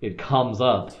like, it comes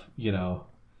up, you know,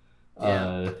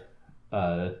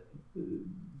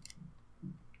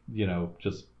 you know,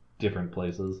 just different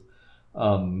places.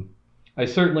 I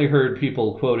certainly heard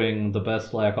people quoting "the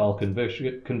best lack all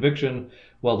conviction,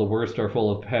 while the worst are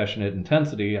full of passionate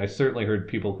intensity." I certainly heard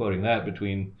people quoting that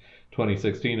between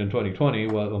 2016 and 2020,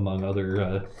 among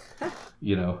other,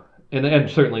 you know,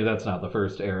 and certainly that's not the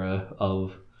first era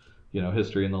of, you know,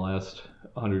 history in the last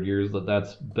 100 years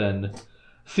that's been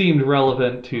seemed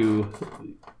relevant to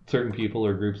certain people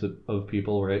or groups of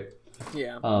people, right?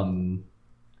 Yeah.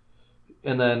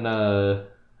 And then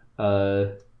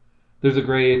there's a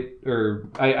great, or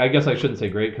I guess I shouldn't say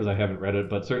great because I haven't read it,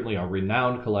 but certainly a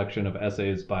renowned collection of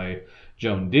essays by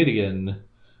Joan Didion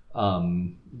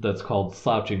that's called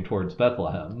Slouching Towards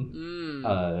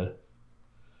Bethlehem.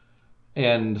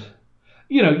 And,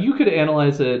 you know, you could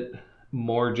analyze it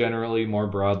more generally, more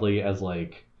broadly as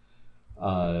like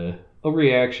a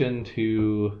reaction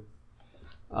to,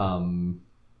 I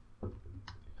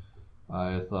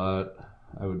thought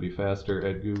I would be faster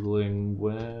at Googling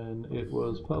when it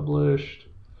was published.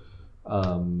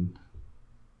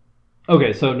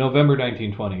 Okay, so November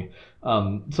 1920.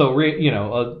 You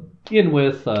know, in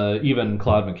with even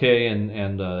Claude McKay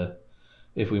and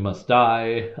If We Must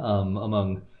Die,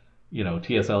 among, you know,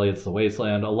 T.S. Eliot's The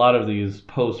Wasteland, a lot of these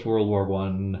post-World War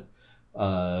I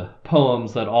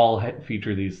poems that all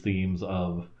feature these themes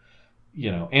of, you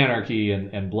know, anarchy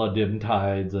and blood-dimmed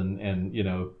tides and, you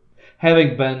know,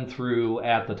 having been through,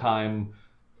 at the time,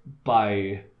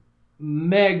 by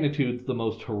magnitudes, the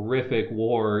most horrific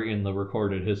war in the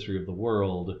recorded history of the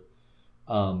world,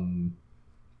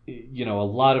 you know, a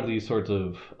lot of these sorts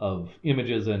of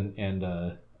images and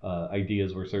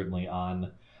ideas were certainly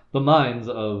on the minds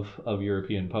of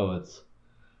European poets.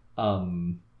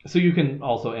 So you can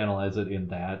also analyze it in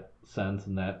that sense,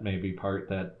 and that may be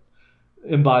that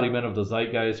embodiment of the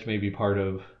zeitgeist may be part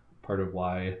of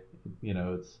why, you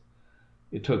know,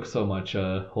 it took so much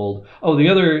hold. Oh, the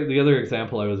other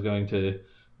example I was going to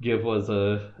give was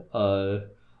a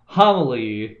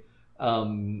homily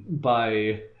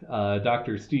by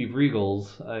Dr. Steve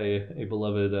Regals, a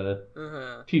beloved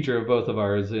teacher of both of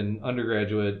ours in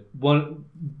undergraduate. One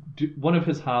of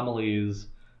his homilies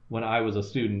when I was a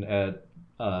student at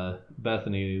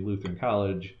Bethany Lutheran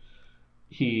College,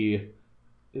 he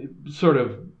sort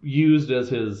of used as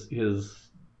his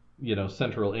you know,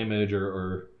 central image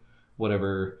or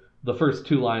whatever the first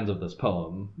two lines of this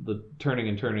poem, the turning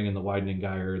and turning in the widening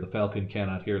gyre, the falcon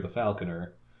cannot hear the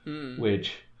falconer,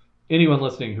 which anyone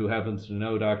listening who happens to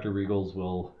know Dr. Regals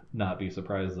will not be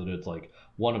surprised that it's like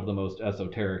one of the most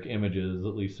esoteric images,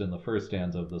 at least in the first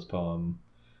stanza of this poem,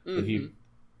 that he,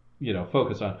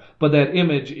 focused on. But that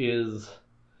image is,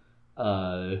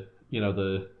 the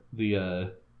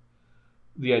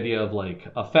idea of like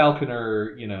a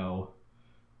falconer,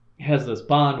 has this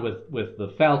bond with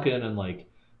the falcon, and like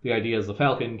the idea is the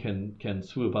falcon can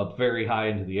swoop up very high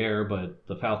into the air, but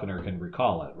the falconer can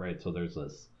recall it, right? So there's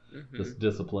this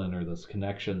discipline or this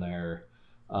connection there,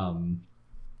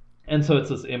 and so it's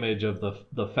this image of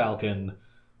the falcon,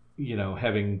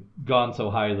 having gone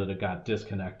so high that it got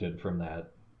disconnected from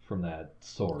that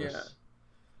source. Yeah.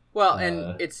 Well,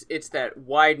 and it's that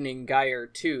widening gyre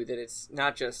too, that it's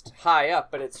not just high up,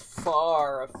 but it's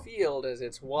far afield as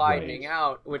it's widening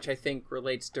out, which I think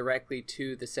relates directly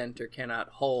to the center cannot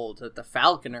hold, that the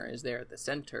falconer is there at the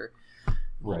center.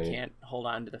 Right. You can't hold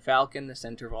on to the falcon, the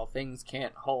center of all things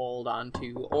can't hold on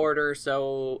to order,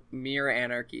 so mere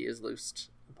anarchy is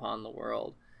loosed upon the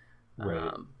world.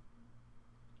 Right.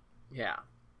 Yeah.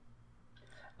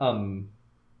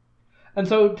 And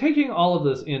so taking all of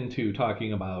this into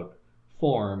talking about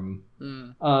form,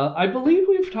 I believe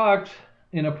we've talked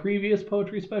in a previous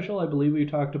poetry special, I believe we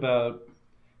talked about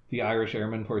the Irish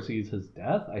airman foresees his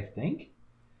death, I think.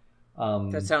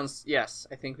 That sounds, yes,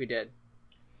 I think we did.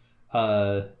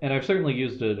 And I've certainly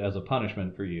used it as a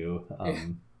punishment for you.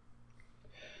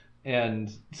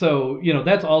 And so,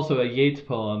 that's also a Yeats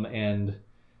poem, and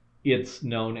it's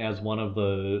known as one of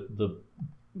the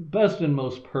best and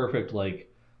most perfect, like,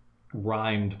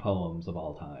 rhymed poems of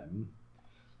all time.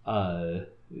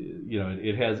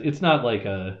 It's not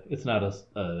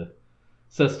a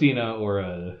sestina or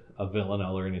a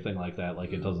villanelle or anything like that.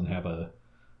 Like, it doesn't have a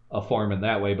form in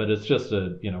that way, but it's just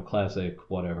a classic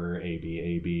whatever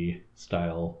A-B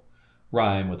style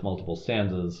rhyme with multiple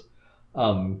stanzas.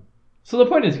 So the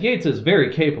point is, Yeats is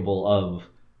very capable of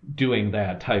doing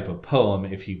that type of poem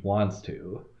if he wants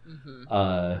to.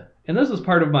 And this is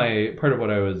part of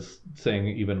what I was saying,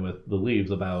 even with The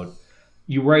Leaves, about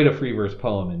you write a free verse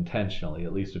poem intentionally,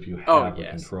 at least if you have the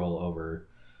control over,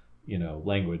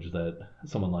 language that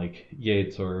someone like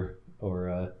Yeats or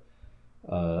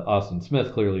Austin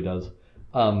Smith clearly does.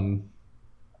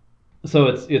 So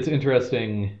it's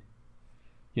interesting,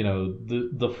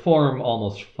 the form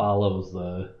almost follows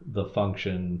the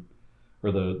function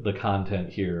or the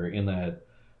content here, in that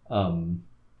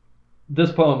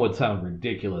this poem would sound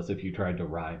ridiculous if you tried to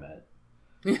rhyme it.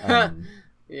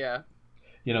 Yeah.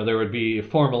 There would be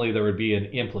an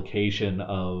implication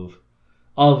of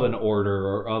an order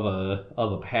or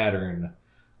of a pattern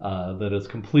that is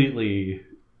completely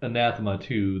anathema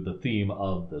to the theme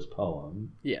of this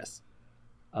poem. Yes.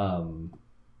 And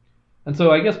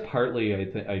so I guess partly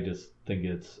I just think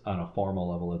it's, on a formal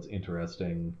level, it's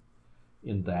interesting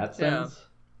in that sense.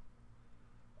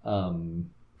 Yeah.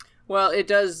 Well, it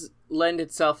does lend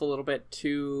itself a little bit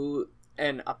to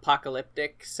an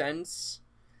apocalyptic sense,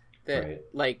 that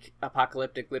like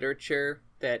apocalyptic literature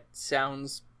that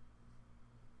sounds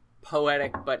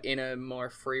poetic but in a more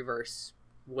free verse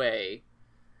way.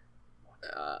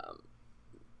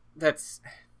 That's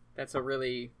a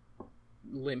really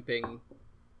limping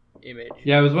image.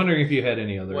 Yeah, I was wondering if you had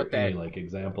any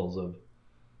examples of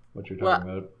what you're talking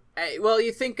about.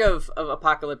 You think of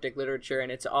apocalyptic literature,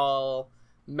 and it's all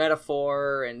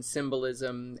metaphor and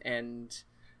symbolism and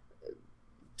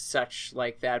such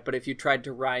like that, but if you tried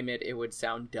to rhyme it, it would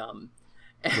sound dumb.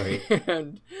 Right.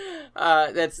 And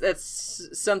that's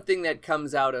something that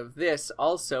comes out of this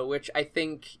also, which I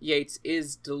think Yeats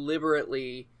is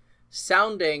deliberately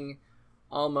sounding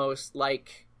almost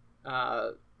like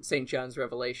St. John's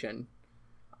Revelation.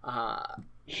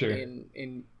 Sure.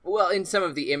 In some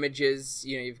of the images,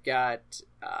 you've got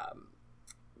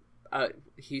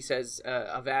he says,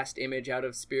 a vast image out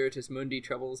of Spiritus Mundi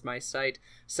troubles my sight.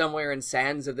 Somewhere in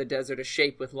sands of the desert, a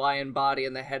shape with lion body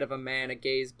and the head of a man, a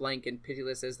gaze blank and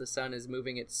pitiless as the sun is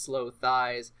moving its slow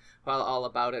thighs, while all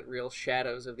about it real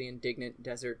shadows of the indignant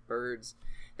desert birds.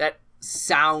 That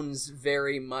sounds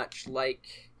very much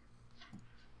like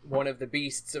one of the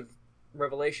beasts of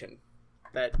Revelation.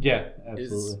 That absolutely.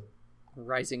 Is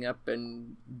rising up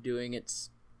and doing its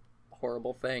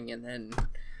horrible thing, and then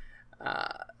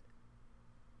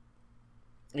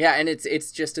and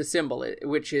it's just a symbol,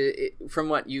 which from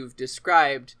what you've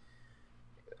described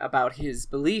about his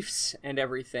beliefs and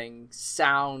everything,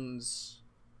 sounds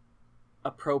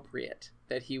appropriate,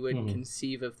 that he would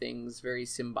conceive of things very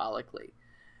symbolically.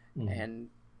 And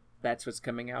that's what's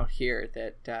coming out here,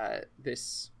 that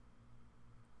this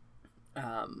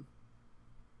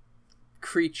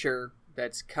creature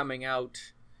that's coming out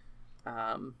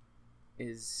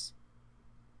is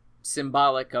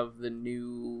symbolic of the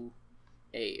new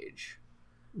age.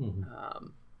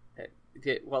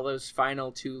 Well, those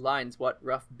final two lines, what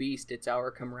rough beast, its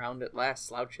hour come round at last,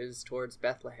 slouches towards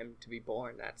Bethlehem to be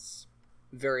born, that's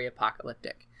very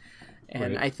apocalyptic.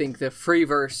 And I think the free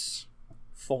verse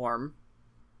form,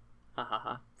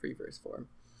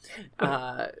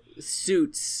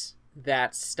 suits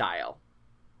that style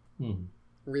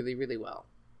really, really well.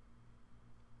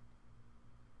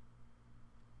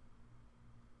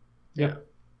 Yeah.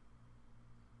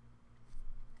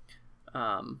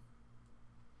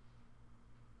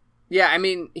 Yeah, I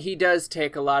mean, he does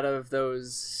take a lot of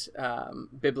those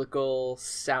biblical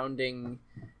sounding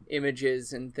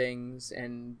images and things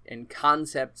and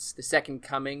concepts. The second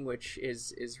coming, which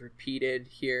is repeated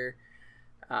here.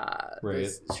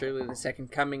 Surely the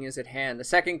second coming is at hand. The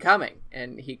second coming.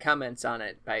 And he comments on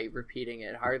it by repeating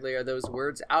it. Hardly are those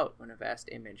words out when a vast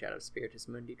image out of Spiritus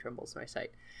Mundi trembles my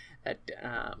sight. That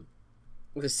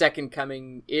the second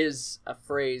coming is a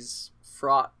phrase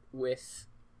fraught with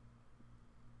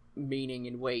meaning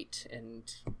and weight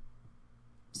and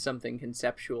something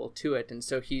conceptual to it, and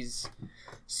so he's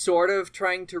sort of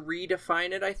trying to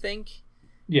redefine it, I think.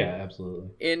 Yeah, absolutely.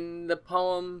 In the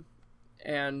poem,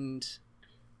 and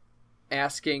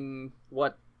asking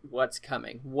what's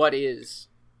coming, what is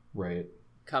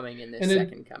coming in this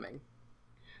second coming.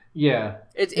 Yeah,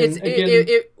 it's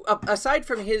aside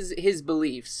from his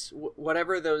beliefs,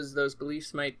 whatever those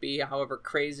beliefs might be, however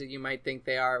crazy you might think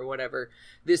they are, or whatever,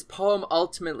 this poem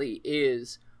ultimately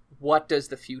is, what does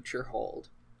the future hold?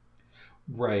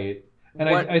 Right, and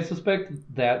I suspect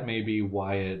that may be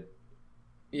why it.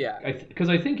 Yeah, because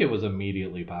I think it was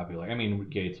immediately popular. I mean,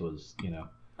 Yeats was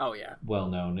well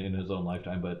known in his own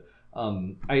lifetime, but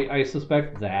I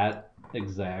suspect that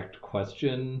exact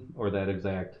question or that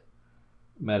exact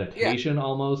meditation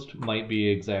almost might be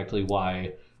exactly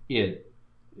why it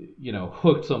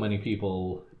hooked so many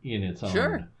people in its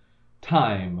own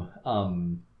time.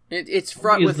 It's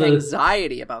fraught with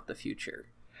anxiety about the future.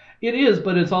 It is,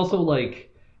 but it's also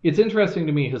like, it's interesting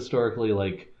to me historically,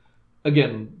 like,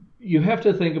 again, you have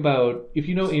to think about, if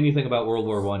you know anything about World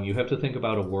War I, you have to think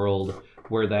about a world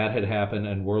where that had happened,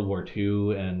 and World War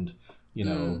II, and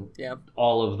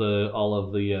all of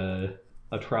the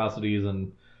atrocities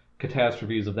and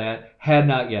catastrophes of that had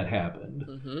not yet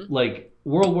happened. Like,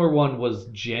 World War I was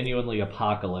genuinely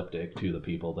apocalyptic to the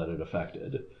people that it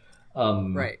affected.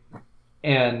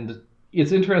 And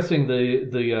it's interesting,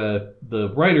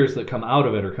 the writers that come out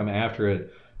of it or come after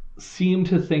it seem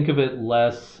to think of it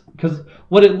less, because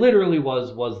what it literally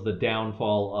was the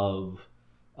downfall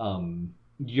of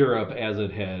Europe as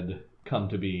it had come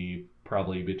to be,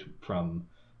 probably from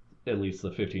at least the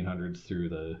 1500s through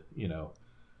the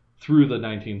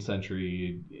 19th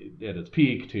century at its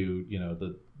peak to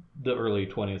the early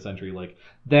 20th century. Like,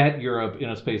 that Europe, in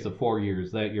a space of 4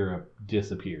 years, that Europe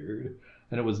disappeared,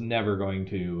 and it was never going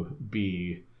to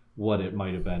be what it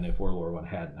might have been if World War I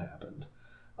hadn't happened.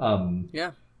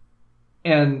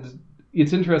 And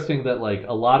it's interesting that, like,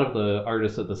 a lot of the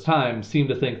artists at this time seem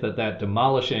to think that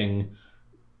demolishing,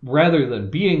 rather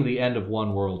than being the end of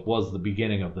one world, was the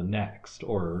beginning of the next,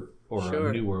 or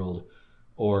a new world,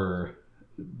 or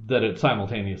that it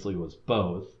simultaneously was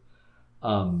both.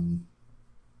 And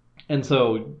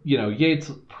so,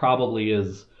 Yeats probably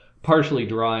is partially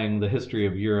drawing the history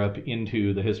of Europe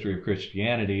into the history of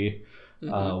Christianity,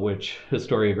 which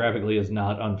historiographically is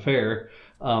not unfair,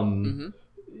 and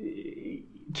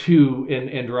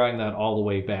drawing that all the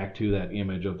way back to that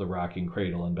image of the rocking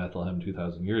cradle in Bethlehem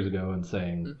 2,000 years ago, and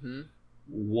saying,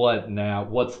 what now?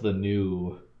 What's the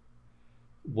new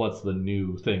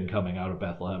thing coming out of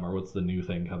Bethlehem, or what's the new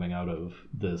thing coming out of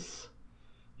this,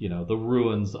 the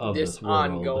ruins of this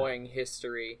world, ongoing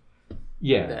history.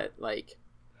 That, like,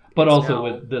 but also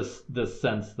with this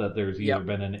sense that there's either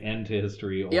been an end to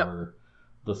history or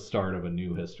the start of a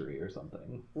new history or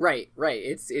something. Right.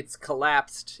 It's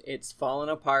collapsed. It's fallen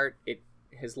apart. It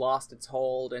has lost its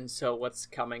hold, and so what's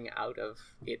coming out of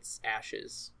its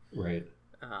ashes? Right.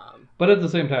 But at the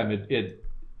same time, it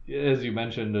as you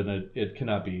mentioned, and it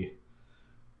cannot be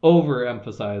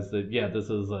overemphasized that this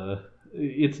is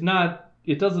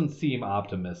it doesn't seem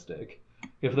optimistic.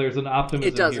 If there's an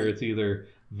optimism here, it's either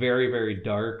very, very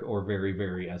dark or very,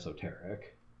 very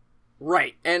esoteric.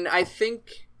 Right. And I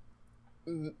think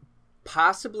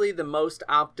possibly the most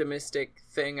optimistic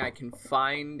thing I can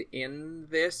find in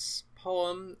this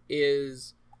poem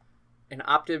is an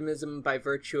optimism by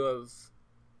virtue of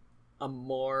a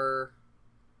more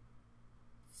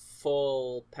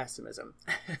full pessimism.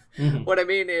 Mm-hmm. What I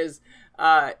mean is,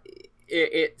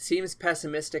 it seems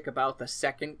pessimistic about the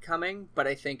second coming, but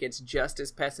I think it's just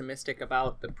as pessimistic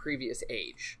about the previous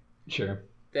age. Sure.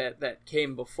 That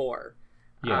came before.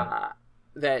 Yeah.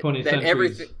 That 20 that centuries.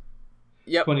 everything.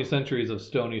 Yep. 20 centuries of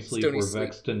stony sleep Stony were sleep.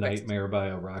 vexed to nightmare by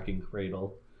a rocking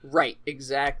cradle. Right.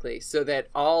 Exactly. So that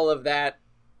all of that,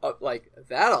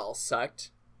 that all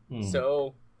sucked.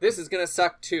 So this is gonna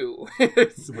suck too.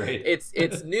 Right.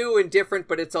 It's new and different,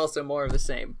 but it's also more of the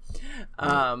same.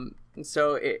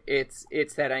 So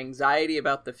it's that anxiety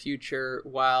about the future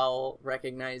while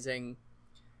recognizing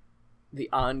the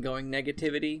ongoing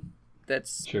negativity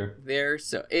that's Sure. there.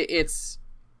 So it's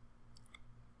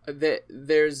that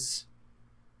there's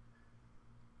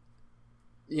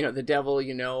the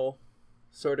devil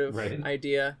sort of Right.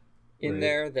 idea in Right.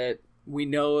 there, that we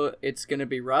know it's going to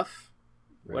be rough,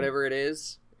 Right. whatever it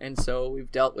is, and so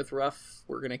we've dealt with rough,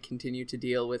 we're going to continue to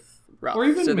deal with rough. Or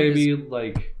even So maybe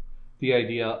like the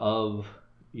idea of,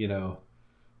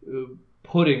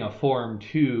 putting a form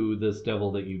to this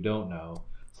devil that you don't know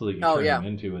so that you turn him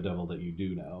into a devil that you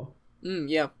do know.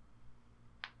 Yeah.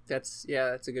 That's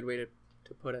a good way to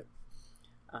put it.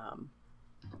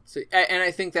 So, and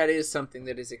I think that is something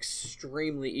that is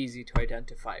extremely easy to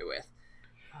identify with.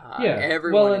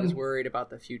 Everyone is worried about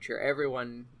the future.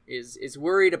 Everyone is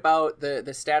worried about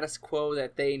the status quo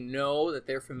that they know, that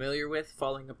they're familiar with,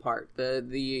 falling apart.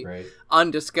 The Right.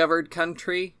 undiscovered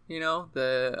country,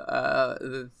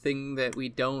 the thing that we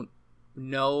don't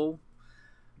know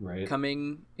Right.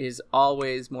 coming is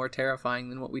always more terrifying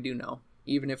than what we do know.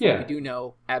 Even if what we do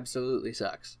know absolutely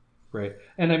sucks. Right.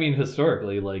 And I mean,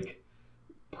 historically,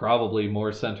 probably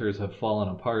more centers have fallen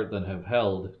apart than have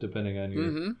held, depending on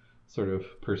your sort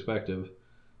of perspective.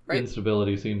 Right.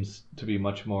 Instability seems to be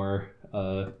much more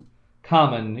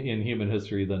common in human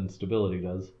history than stability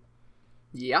does.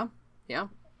 Yeah.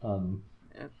 I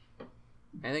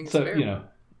think it's fair.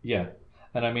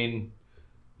 And I mean,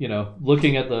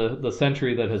 looking at the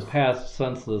century that has passed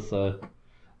since this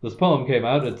poem came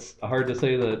out, it's hard to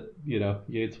say that,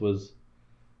 Yeats was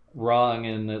wrong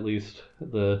in at least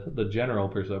the general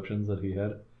perceptions that he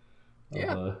had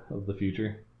of the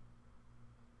future.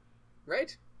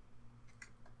 Right.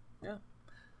 Yeah.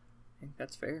 I think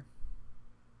that's fair.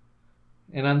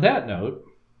 And on that note,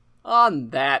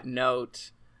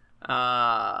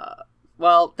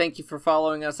 well, thank you for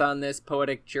following us on this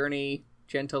poetic journey,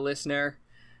 gentle listener.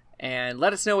 And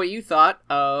let us know what you thought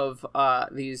of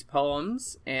these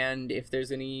poems, and if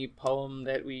there's any poem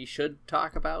that we should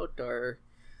talk about or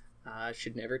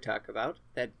should never talk about.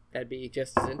 That'd be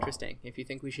just as interesting. If you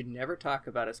think we should never talk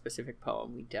about a specific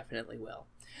poem, we definitely will.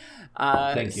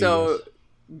 Thank you. So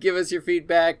give us your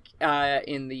feedback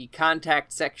in the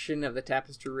contact section of the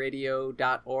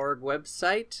tapestryradio.org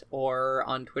website, or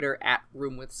on Twitter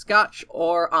 @RoomWithScotch,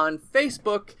 or on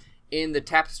Facebook in the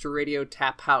Tapestry Radio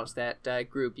Tap House, that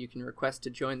group. You can request to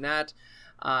join that,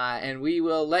 and we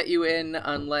will let you in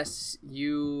unless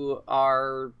you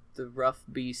are the rough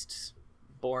beast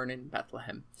born in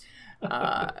Bethlehem.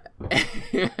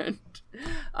 And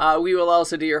we will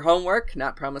also do your homework,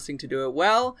 not promising to do it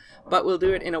well, but we'll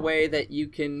do it in a way that you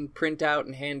can print out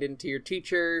and hand in to your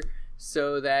teacher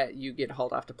so that you get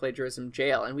hauled off to plagiarism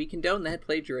jail. And we condone that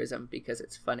plagiarism because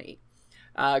it's funny.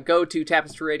 Go to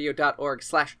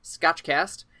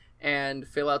tapestryradio.org/scotchcast and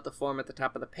fill out the form at the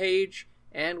top of the page,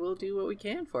 and we'll do what we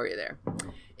can for you there.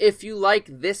 If you like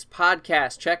this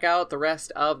podcast, check out the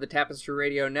rest of the Tapestry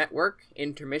Radio Network: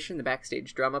 Intermission, the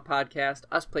Backstage Drama Podcast;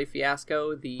 Us Play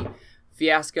Fiasco, the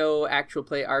Fiasco Actual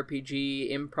Play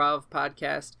RPG Improv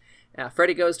Podcast;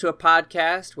 Freddy Goes to a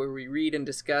Podcast, where we read and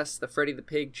discuss the Freddy the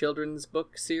Pig children's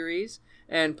book series;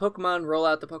 and Pokemon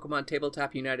Rollout, the Pokemon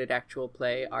Tabletop United Actual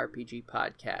Play RPG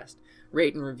Podcast.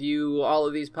 Rate and review all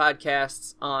of these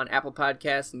podcasts on Apple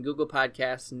Podcasts and Google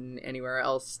Podcasts and anywhere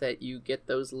else that you get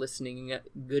those listening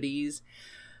goodies,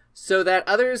 so that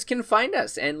others can find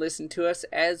us and listen to us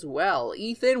as well.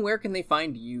 Ethan, where can they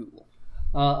find you?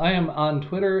 I am on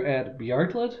Twitter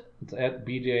 @Bjartlet. It's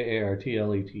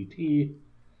 @BJARTLETT.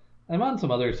 I'm on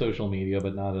some other social media,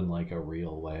 but not in a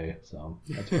real way, so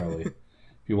that's probably, if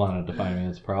you wanted to find me,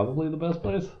 it's probably the best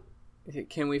place.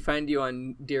 Can we find you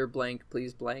on Dear Blank,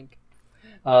 Please Blank?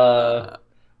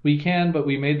 We can, but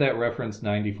we made that reference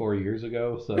 94 years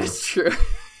ago, so that's true.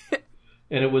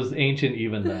 And it was ancient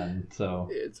even then, so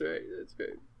that's right.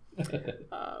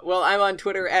 Well, I'm on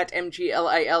Twitter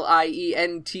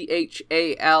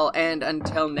 @MGLILIENTHAL, and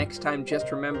until next time,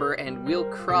 just remember, and we'll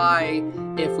cry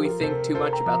if we think too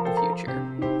much about the future.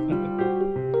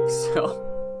 So,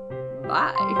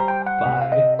 bye.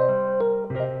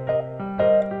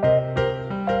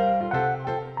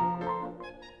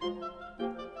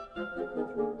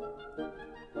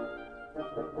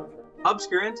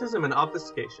 obscurantism and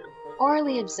obfuscation.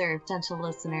 Orally observed, gentle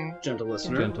listener. Gentle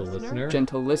listener. Gentle listener.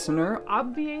 Gentle listener.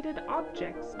 Obviated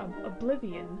objects of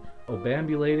oblivion.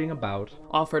 Obambulating about.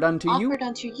 Offered unto you. Offered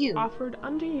unto you. Offered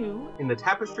unto you. In the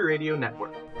Tapestry Radio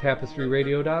Network.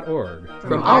 TapestryRadio.org.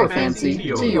 From our fancy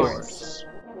to yours.